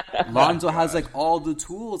Lonzo has like all the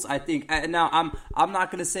tools. I think now I'm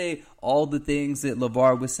not gonna say all the things that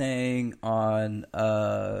LeVar was saying on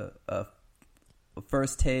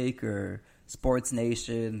First Take or Sports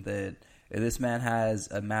Nation, that this man has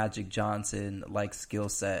a Magic Johnson like skill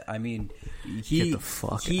set. I mean, get the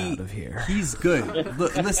fuck out of here. He's good.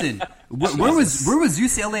 Look, listen, where was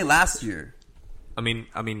UCLA last year? I mean,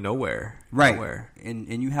 nowhere. Right. Nowhere.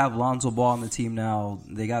 And you have Lonzo Ball on the team now.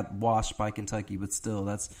 They got washed by Kentucky, but still,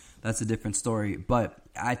 that's a different story. But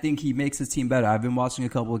I think he makes his team better. I've been watching a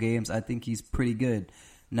couple of games. I think he's pretty good.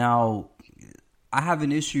 Now, I have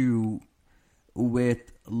an issue with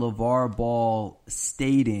LeVar Ball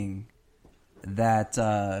stating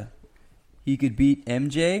that he could beat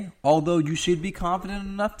MJ, although you should be confident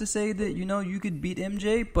enough to say that, you could beat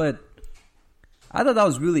MJ, but I thought that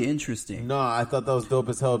was really interesting. No, I thought that was dope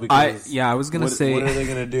as hell because I was gonna say, what are they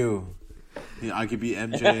gonna do? I could be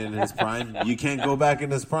MJ in his prime. You can't go back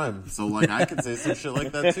in his prime, so like I could say some shit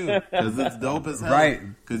like that too because it's dope as hell. Right?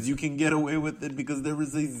 Because you can get away with it because there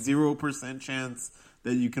is a 0% chance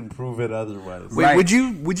that you can prove it otherwise. Wait,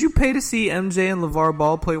 would you pay to see MJ and LeVar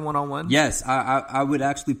Ball play 1-on-1? Yes, I would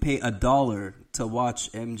actually pay $1 to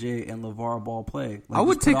watch MJ and LeVar Ball play. Like, I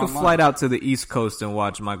would take a flight out to the East Coast and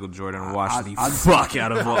watch Michael Jordan watch the fuck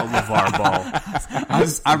out of LeVar Ball.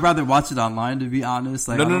 I'd rather watch it online, to be honest.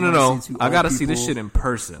 Like, no. I gotta see this shit in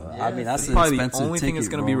person. I mean, that's probably the only thing that's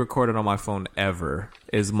gonna be recorded on my phone ever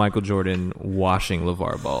is Michael Jordan washing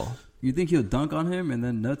LeVar Ball. You think he'll dunk on him and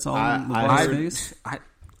then nuts all in LeVar's face? I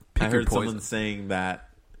heard someone saying that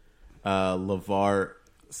LeVar,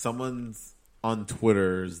 someone's on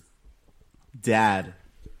Twitter's dad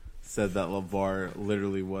said that LeVar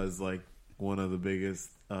literally was like one of the biggest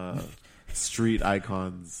street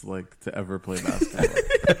icons like to ever play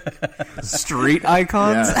basketball. Street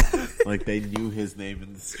icons? Yeah. Like they knew his name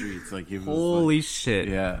in the streets. Like he was holy shit.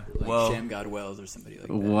 Yeah. Like Shamgod Wells or somebody like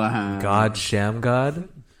that. Wow. God Shamgod?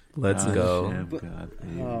 Let's go.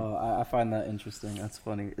 I find that interesting. That's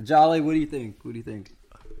funny. Jolly, what do you think?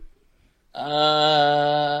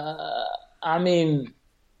 I mean,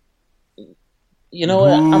 you know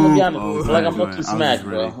what? I'm gonna be honest. I'm looking smacked,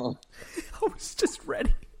 bro. I was just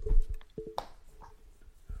ready.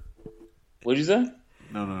 What'd you say?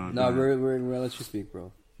 No. We're gonna let you speak,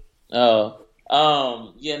 bro. Oh,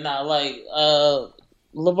 yeah,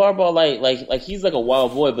 LeVar Ball, like he's like a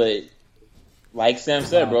wild boy, but like Sam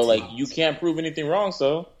said, bro, like you can't prove anything wrong,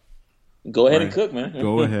 so go ahead and cook, man.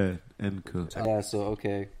 Go ahead and cook. Yeah. So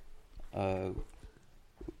okay,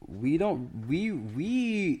 we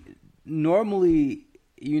normally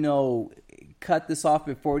cut this off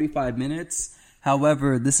at 45 minutes.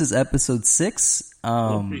 However, this is episode 6.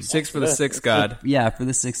 6 for the 6 God. Yeah, for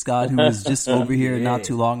the 6 God who was just over here not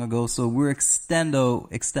too long ago. So we're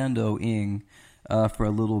extendoing for a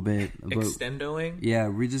little bit. Extendoing? Yeah,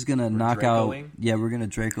 we're just gonna knock Draco-ing? out. Yeah, we're gonna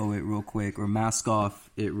Draco it real quick or mask off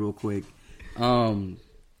it real quick.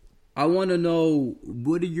 I want to know,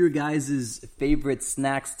 what are your guys' favorite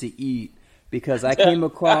snacks to eat? Because I came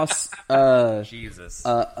across a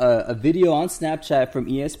video on Snapchat from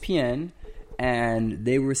ESPN, and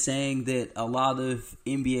they were saying that a lot of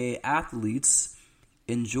NBA athletes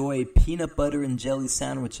enjoy peanut butter and jelly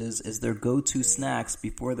sandwiches as their go-to snacks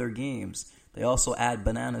before their games. They also add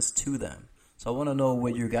bananas to them. So I want to know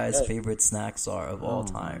what your guys' favorite snacks are of all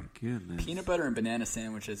time. Peanut butter and banana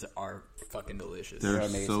sandwiches are fucking delicious. They're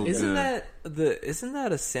so Isn't good.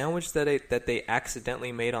 that a sandwich that they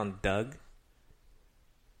accidentally made on Doug?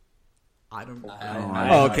 I don't know.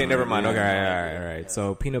 Oh, okay, never mind. Okay, all right.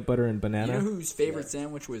 So peanut butter and banana. You know whose favorite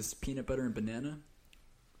sandwich was peanut butter and banana?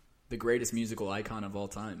 The greatest musical icon of all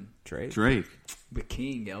time. Drake. The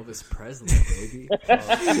King, Elvis Presley, baby.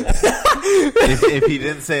 If he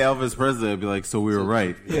didn't say Elvis Presley, I'd be like, so we were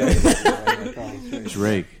right.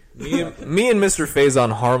 Drake. Me and Mr.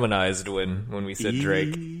 Faison harmonized when we said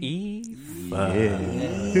Drake.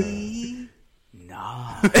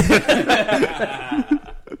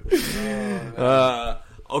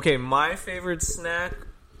 Okay, my favorite snack.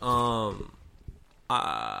 Well,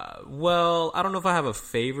 I don't know if I have a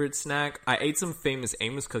favorite snack. I ate some Famous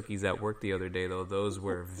Amos cookies at work the other day, though. Those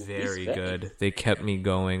were very good. They kept me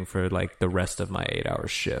going for like the rest of my 8-hour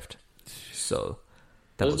shift. So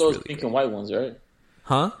that was those really pink good. and white ones, right?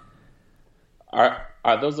 Huh?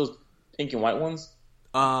 Are those pink and white ones?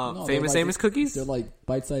 No, Famous Amos cookies? They're like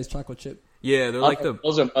bite-sized chocolate chip. Yeah, they're like the.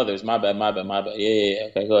 Those are Mother's. My bad. Yeah.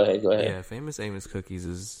 Okay, go ahead. Yeah, Famous Amos cookies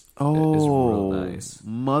is Oh, real nice.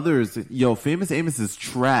 Mother's. Yo, Famous Amos is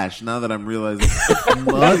trash now that I'm realizing.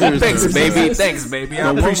 Mother's. Thanks, baby. I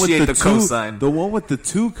appreciate the cosign. The one with the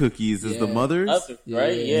 2 cookies is the Mother's.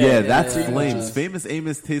 Right? Yeah, that's flames. Famous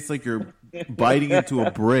Amos tastes like you're biting into a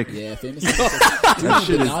brick. Yeah, Famous Amos. That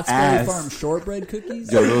shit is Knott's ass. Berry Farm shortbread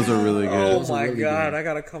cookies. Yo, those are really good. Oh my god, I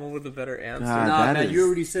gotta come up with a better answer. God, that you is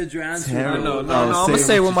already said your answer. terrible. No, I'm gonna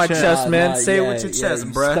say it with my chest, man. Say it with your chest,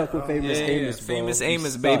 you bruh. stuck with Famous Amos, bro. Famous You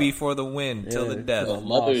Amos, stuck. baby, for the win till the death. So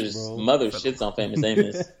Mother's shits on Famous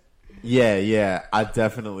Amos. Yeah, I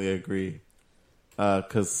definitely agree.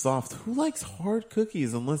 Cause soft. Who likes hard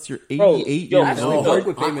cookies unless you're 88 years Actually, old? hard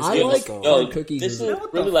with Famous I Amos, like though. hard cookies. This as is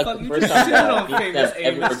really like the first time that I've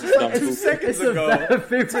ever done food. It's a bad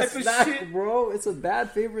favorite snack, bro. It's a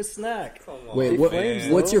bad favorite snack. Wait,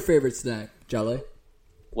 what's your favorite snack, Jale?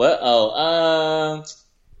 What? Oh,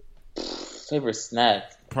 favorite snack.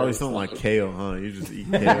 Probably something like kale, huh? You just eat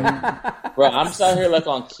kale. Bro, I'm just out here like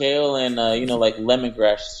on kale and like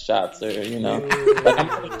lemongrass shots, or He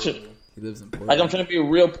lives in Portland. like I'm trying to be a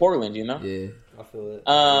real Portland, Yeah. I feel it.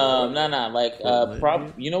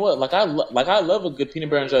 You know what? Like I love a good peanut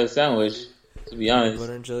butter and jelly sandwich. To be honest,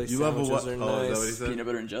 Butter and jelly You love a what? sandwiches Oh, are is that what he nice. said? Peanut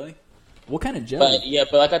butter and jelly? What kind of jelly?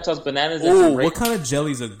 but like I tossed bananas and Oh, some what raisins. kind of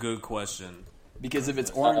jelly's a good question? Because if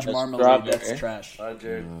it's orange marmalade, strawberry. that's trash.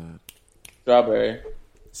 Strawberry.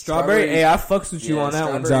 Strawberry? Hey, I fucks with you on that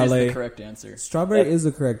one, strawberry is Jale. the correct answer. Strawberry is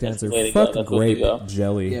the correct That's answer. the way to Fuck go. That's the way to grape go.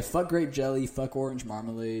 jelly. Yeah, fuck grape jelly, fuck orange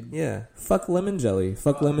marmalade. Yeah, fuck lemon jelly.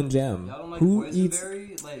 Fuck lemon jam. Y'all don't like Who eats?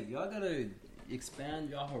 boysenberry? Like, y'all gotta expand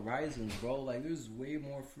y'all horizons, bro. Like, there's way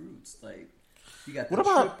more fruits. Like, you got the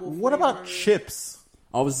What about chips?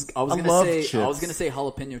 I was gonna love say chips.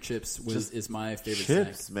 jalapeno chips is my favorite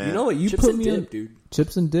Chips, snack. man. You know what? You Chips put and me dip, on dude.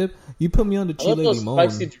 chips and dip. You put me on the I love chile those limon.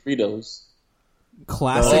 spicy Doritos.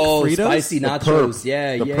 Classic Fritos. Spicy nachos. perp.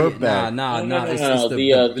 Yeah, The yeah. perp bag. Nah. No, It's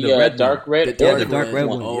the red dark one. red. The dark Yeah, the dark red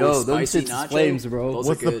one. Oh, Yo, those spicy shits nacho? is flames, bro. Those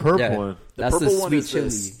What's are the good. purple Yeah. one? The That's the purple one sweet is the chili.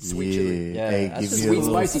 sweet chili. Yeah, Hey, that's give the me a sweet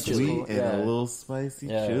little spicy sweet chili. and Yeah. a little spicy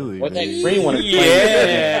Yeah. chili. What that baby. green one is?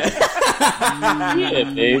 Yeah,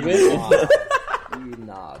 baby.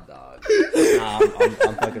 Nah, dog. Nah, I'm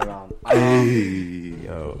fucking around.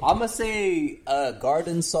 Yo. I'm gonna say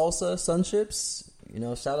garden salsa sun chips. You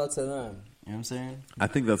know, shout out to them. You know what I'm saying? I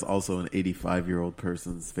think that's also an 85-year-old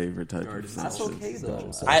person's favorite type of That's sausage. okay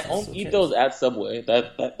though. I only eat those at Subway.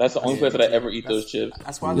 That's the only place that I ever eat those chips.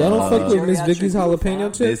 That's why Y'all don't fuck with Miss Geriatric Vicky's food, jalapeno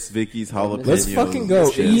fam. chips? Miss Vicky's jalapeno. Let's fucking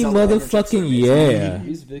go. chips. E motherfucking yeah.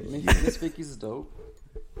 Miss Vicky's is dope.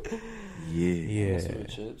 Yeah. Sweet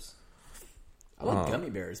chips. I like gummy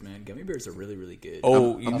bears, man. Gummy bears are really, really good.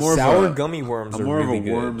 Oh, I'm more of sour a- gummy worms I'm are more really of a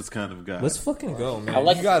good. worms kind of guy. Let's fucking go, man. I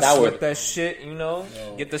like you gotta sour. sweat that shit, you know?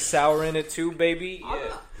 Get the sour in it too, baby.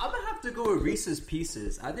 Yeah. I'm gonna have to go with Reese's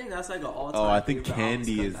Pieces. I think that's like an all-time. I think favorite.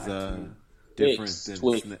 candy is different than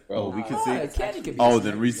Twix, Oh, we can Yeah, say. candy could be Oh, a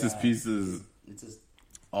then snack. Reese's Pieces It's just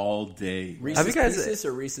all day. Reese's Have you guys- Pieces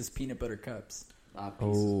or Reese's peanut butter cups? pieces,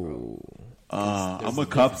 bro. I'm a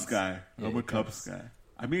cups guy. I'm a cups guy.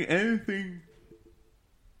 I mean anything.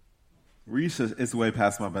 Reese, it's way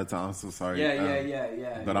past my bedtime. I'm so sorry.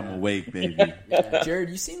 Yeah. But I'm awake, baby. Jared,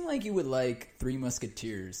 you seem like you would like Three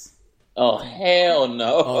Musketeers. Oh hell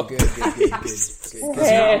no! Oh, good. Because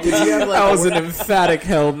you have like That was an emphatic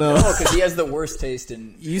hell no. because he has the worst taste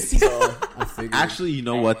in. You see, so I figured. Actually, you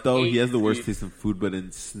know what though? He has the worst taste in food, but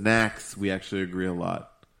in snacks, we actually agree a lot.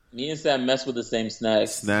 Me and Sam mess with the same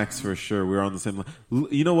snacks. Snacks for sure. We're on the same line.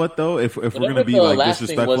 You know what though? If we're Whatever gonna be the like last thing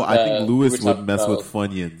disrespectful, was I think that Lewis we were would talking mess with about.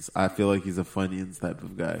 Funyuns. I feel like he's a Funyuns type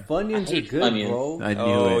of guy. Funyuns are hate good, Funyuns. bro. I knew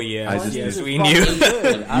Oh it. yeah, I just yes, knew. we knew.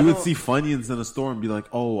 You would see Funyuns in a store and be like,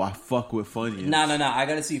 "Oh, I fuck with Funyuns." Nah. I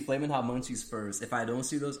gotta see Flamin' Hot Munchies first. If I don't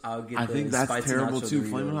see those, I'll get. I the think that's spicy terrible nacho too. Doritos.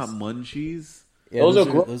 Flamin' Hot Munchies. Yeah, Those are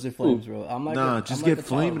gross. those are flames, bro. Just get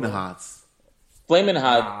Flamin' Hots. Flamin'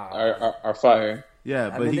 Hot are fire.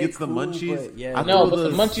 Yeah, but he they're gets the cool, munchies. but yeah. I No, throw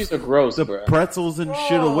but the munchies are gross, the bro. pretzels and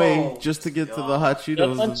shit away just to get to the hot The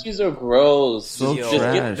Cheetos. munchies are gross. So Just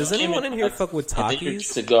trash. get Does anyone in here fuck with and then you're good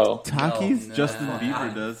Takis? to go. Takis? No, Justin nah.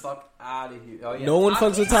 Bieber does. Fuck out of here. Oh, yeah. No one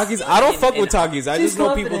fucks with Takis. I don't fuck with Takis. I just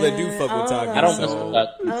know people that do fuck with Takis. I don't mess so- with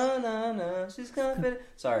that. No, she's confident.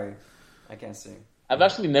 Sorry, I can't sing. I've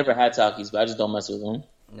actually never had Takis, but I just don't mess with them.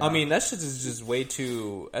 No. I mean, that shit is just way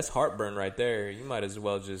too. That's heartburn right there. You might as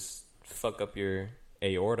well just fuck up your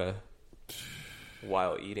aorta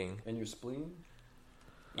while eating. And your spleen?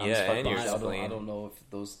 Yeah, and your I spleen. don't know if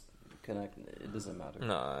those connect. It doesn't matter.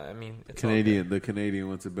 No, I mean it's The Canadian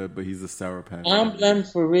went to bed, but he's a Sour Patch. I'm blend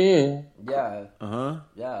for real. Yeah, Uh-huh.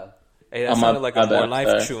 yeah, Hey, that Oh, my sounded like a bad, more life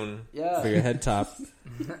sorry. tune yeah. for your head top.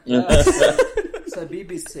 Yeah. It's a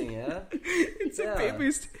Habibis thing, yeah. It's a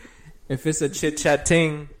Babies. If it's a chit chat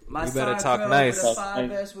ting, My you better side talk girl nice. with a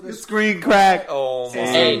 5S with a Screen crack. Oh my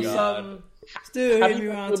Hey, god. Still How hit do me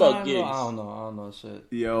you around feel about time. gigs? I don't know shit.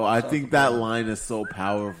 Yo, I think that line is so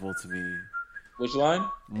powerful to me. Which line?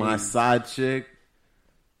 My side chick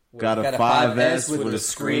got a Got a 5S with with a a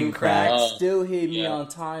screen screen crack. crack. Still hit me Yeah. on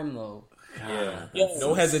time though. Yeah. Yeah.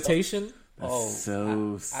 No hesitation. That's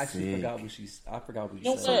so I actually sick. forgot what you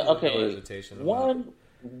You know said. what? Okay. No hesitation. One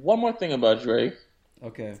more thing about Drake.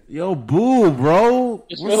 Okay. Yo, boo, bro.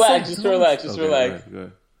 Just We're relax, so just close. relax, just Okay, relax.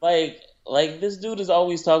 go ahead. Like this dude is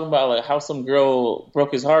always talking about like how some girl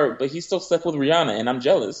broke his heart, but he still slept with Rihanna, and I'm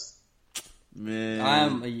jealous. Man.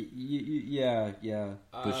 Yeah.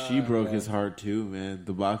 But she broke his heart too, man.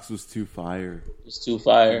 The box was too fire. It's too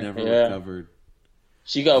fire. He never Yeah. recovered.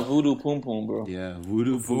 She got voodoo poom poom, bro. Yeah,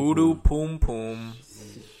 voodoo. Voodoo poom poom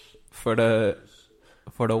for the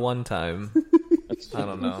one time. I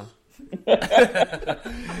don't know.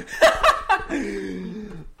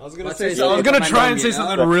 I was gonna say. I was gonna try and say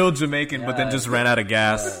something real Jamaican, but then just ran out of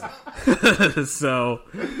gas. So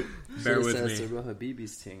bear with It's a me. real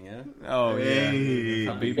Habibis thing, yeah. Oh yeah, Hey.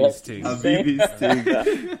 Habibis ting. Habibis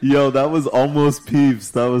ting. Yo, that was almost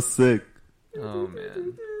peeps. That was sick. Oh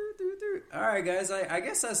man. All right, guys. I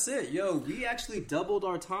guess that's it. Yo, we actually doubled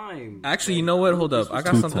our time. Actually, you know what? Hold up. I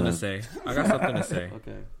got Two something to times. say.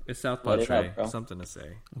 Okay. It's Southpaw Let it Trey. out, bro. Something to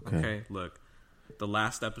say. Okay. Okay. Look, the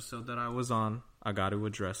last episode that I was on, I got to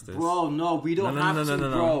address this. Bro, no, we don't No, have no, to, no,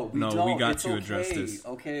 no, bro. no. don't. We got It's to address okay. this.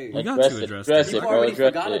 Okay. We got Address to it, address address this. it, People bro. already Address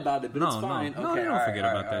forgot it. about it, but No, it's no. fine. No, Okay, you don't all right, forget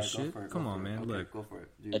all about right, that all shit. right, go for it, Come go on, for it. man. Okay, Look. go for it.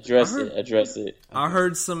 Dude. Address it. Address it. I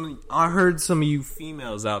heard some of you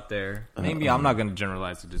females out there. Maybe I'm not going to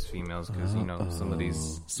generalize to just females because some of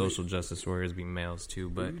these social justice warriors be males too.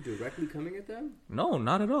 But Are you directly coming at them? no,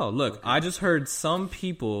 not at all. Look, I just heard some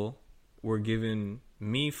people were giving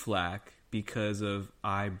me flack because of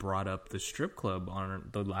I brought up the strip club on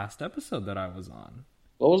the last episode that I was on.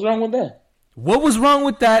 What was wrong with that? What was wrong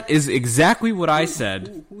with that is exactly what I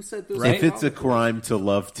said. Who said this? If it's a crime to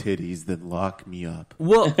love titties, then lock me up.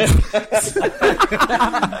 Well,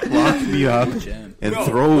 Lock me up and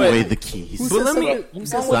throw away the keys. but let me.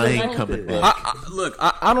 I ain't coming back. Look,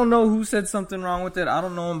 I don't know who said something wrong with it. I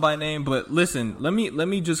don't know him by name, but listen, let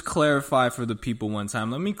me just clarify for the people one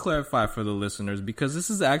time. Let me clarify for the listeners because this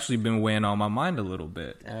has actually been weighing on my mind a little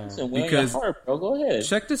bit. Listen, wear Because- your heart, bro. Go ahead.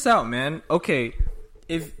 Check this out, man. Okay,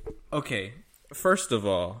 first of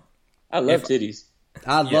all, I love titties.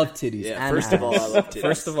 I love titties. Yeah, and first of all, I love titties.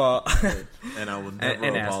 first of all, And I will never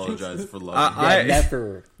and ass apologize for loving I-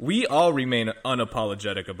 never. we all remain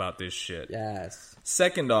unapologetic about this shit. Yes.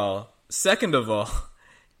 Second of all,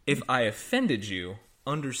 if I offended you,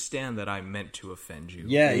 understand that I meant to offend you.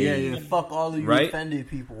 Yeah. Fuck all of you Right? offended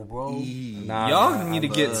people, bro. Y'all need to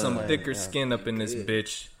get some thicker skin up in this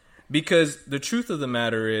bitch. Because the truth of the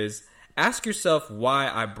matter is, ask yourself why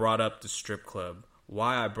I brought up the strip club,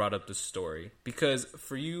 why I brought up the story. Because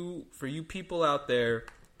for you people out there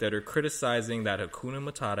that are criticizing that Hakuna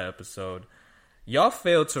Matata episode, y'all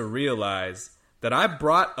fail to realize that I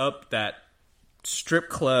brought up that strip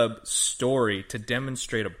club story to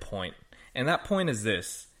demonstrate a point. And that point is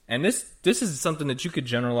this. And this is something that you could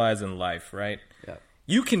generalize in life, right? Yeah.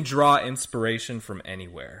 You can draw inspiration from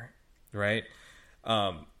anywhere, right?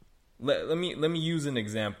 Let me use an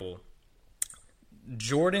example.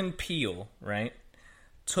 Jordan Peele, right,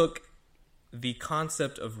 took the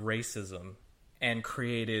concept of racism and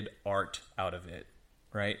created art out of it,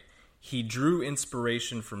 right? He drew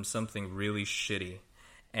inspiration from something really shitty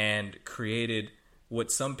and created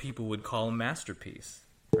what some people would call a masterpiece,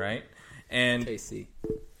 right? And KC.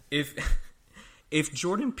 If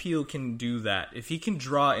Jordan Peele can do that, if he can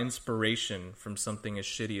draw inspiration from something as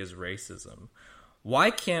shitty as racism,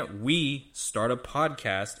 why can't we start a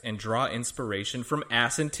podcast and draw inspiration from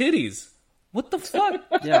ass and titties? What the fuck?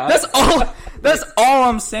 Yeah, That's all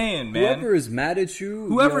I'm saying, man. Whoever is mad at you,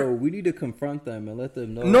 we need to confront them and let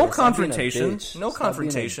them know. No confrontation. No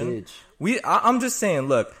confrontation. I'm just saying,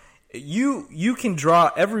 look, you can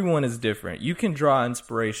draw. Everyone is different. You can draw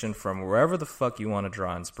inspiration from wherever the fuck you want to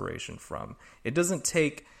draw inspiration from. It doesn't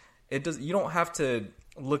take. You don't have to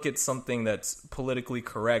look at something that's politically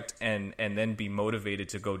correct and then be motivated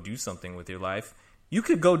to go do something with your life. You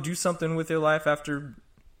could go do something with your life after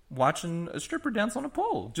watching a stripper dance on a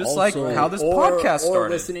pole, just also, like how this podcast started. Or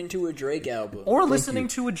listening to a Drake album.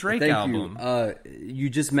 You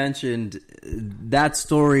just mentioned that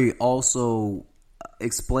story also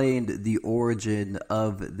explained the origin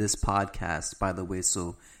of this podcast, by the way.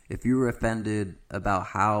 So if you were offended about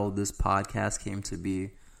how this podcast came to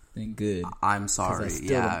be, then good. I'm sorry.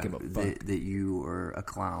 That you were a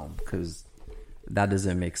clown, because that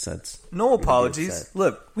doesn't make sense. No apologies.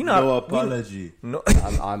 Look, we're not. No apology. No,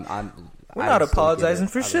 we're I not apologizing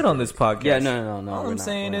for shit on this podcast. Yeah, no. All I'm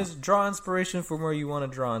saying is draw inspiration from where you want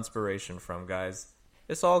to draw inspiration from, guys.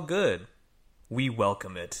 It's all good. We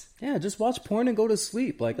welcome it. Yeah, just watch porn and go to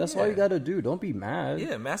sleep. Like, that's all you gotta do. Don't be mad.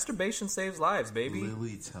 Yeah, masturbation saves lives, baby.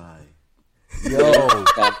 Lily Ty. Yo.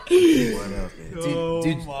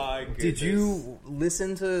 Did you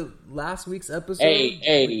listen to last week's episode?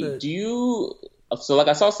 Hey, do you... So, like,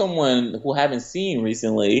 I saw someone who I haven't seen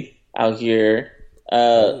recently out here.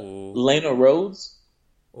 Lena Rhodes.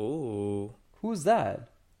 Oh. Who's that?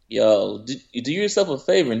 Yo, do yourself a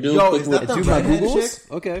favor and do a quick... Is that the redhead chick?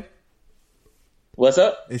 Okay. What's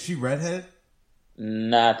up? Is she redhead?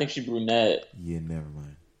 Nah, I think she brunette. Yeah, never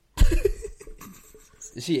mind.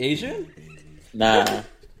 Is she Asian? Nah.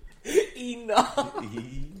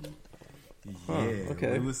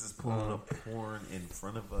 Okay. Lewis is pulling up porn in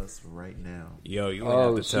front of us right now. Yo, you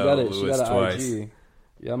have to tell Lewis twice. IG.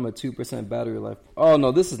 Yeah, I'm a 2% battery life. Oh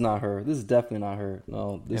no, this is not her. This is definitely not her.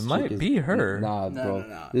 No, this it might be her. Nah, bro,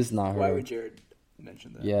 no. This is not her. Why would Jared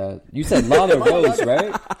mention that? Yeah, you said Lana Rose,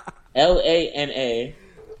 right? Lana.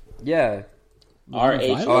 Yeah.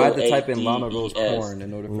 RHOADS. Oh, I had to type in Lana Rose porn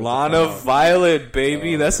in order for Lana Violet,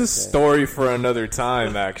 baby. That's a story for another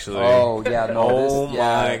time, actually. Oh yeah, no.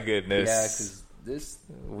 My goodness. Yeah, because this.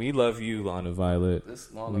 We love you, Lana Violet.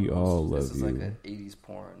 This Lana we Rose, all love this is you. like an 80s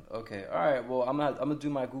porn. Okay, all right. Well, I'm gonna do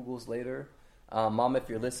my Googles later. Mom, if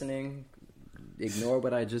you're listening, ignore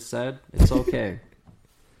what I just said. It's okay.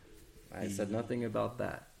 I said nothing about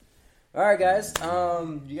that. All right, guys.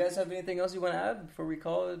 You guys have anything else you want to add before we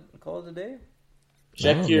call it a day?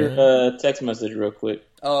 Check your text message real quick.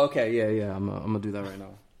 Oh, okay. Yeah. I'm gonna do that right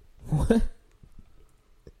now. What?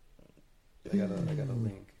 I got a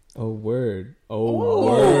link. A word.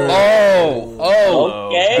 Okay.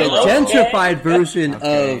 The gentrified version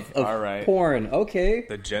of porn. Okay.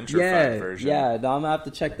 The gentrified version. Yeah. Now I'm gonna have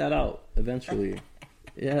to check that out eventually.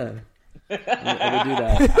 Yeah. I'm gonna do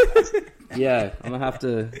that. Yeah, I'm gonna have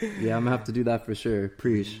to do that for sure.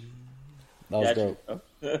 Preach. That was dope.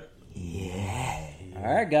 Yeah.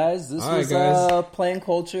 All right, guys. This was Plain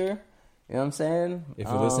Culture. You know what I'm saying? If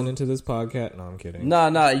you're listening to this podcast, no, I'm kidding.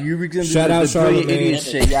 Nah, you were gonna shout out Charlamagne. Idiot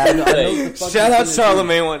shit. Yeah, I know shout out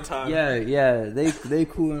Charlamagne one time. Yeah. They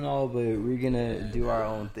cool and all, but we're gonna do our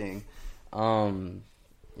own thing.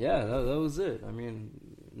 Yeah, that was it. I mean,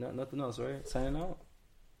 nothing else, right? Signing out.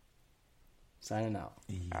 All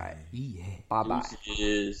right. Yeah. Bye.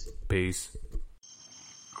 Peace.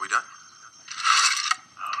 Are we done?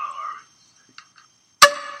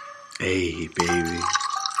 Hey, baby.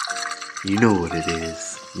 You know what it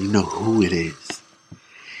is. You know who it is.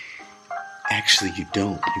 Actually, you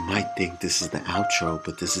don't. You might think this is the outro,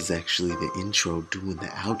 but this is actually the intro doing the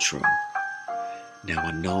outro. Now,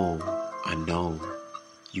 I know.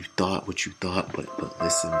 You thought what you thought, but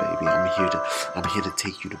listen, baby. I'm here to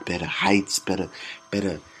take you to better heights, better,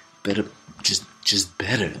 just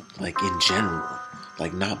better, like in general.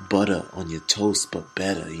 Like not butter on your toast, but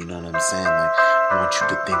better. You know what I'm saying? Like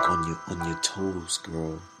want you to think on your toes,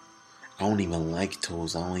 girl. I don't even like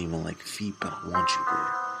toes. I don't even like feet, but I want you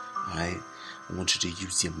there. Alright? I want you to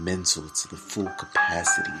use your mental to the full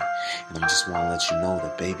capacity. And I just want to let you know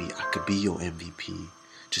that, baby, I could be your MVP.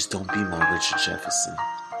 Just don't be my Richard Jefferson.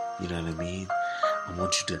 You know what I mean? I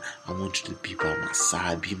want you to be by my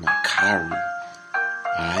side, be my Kyrie.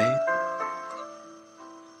 Alright?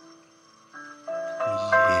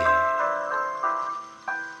 Yeah.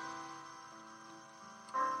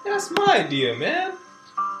 That's my idea, man.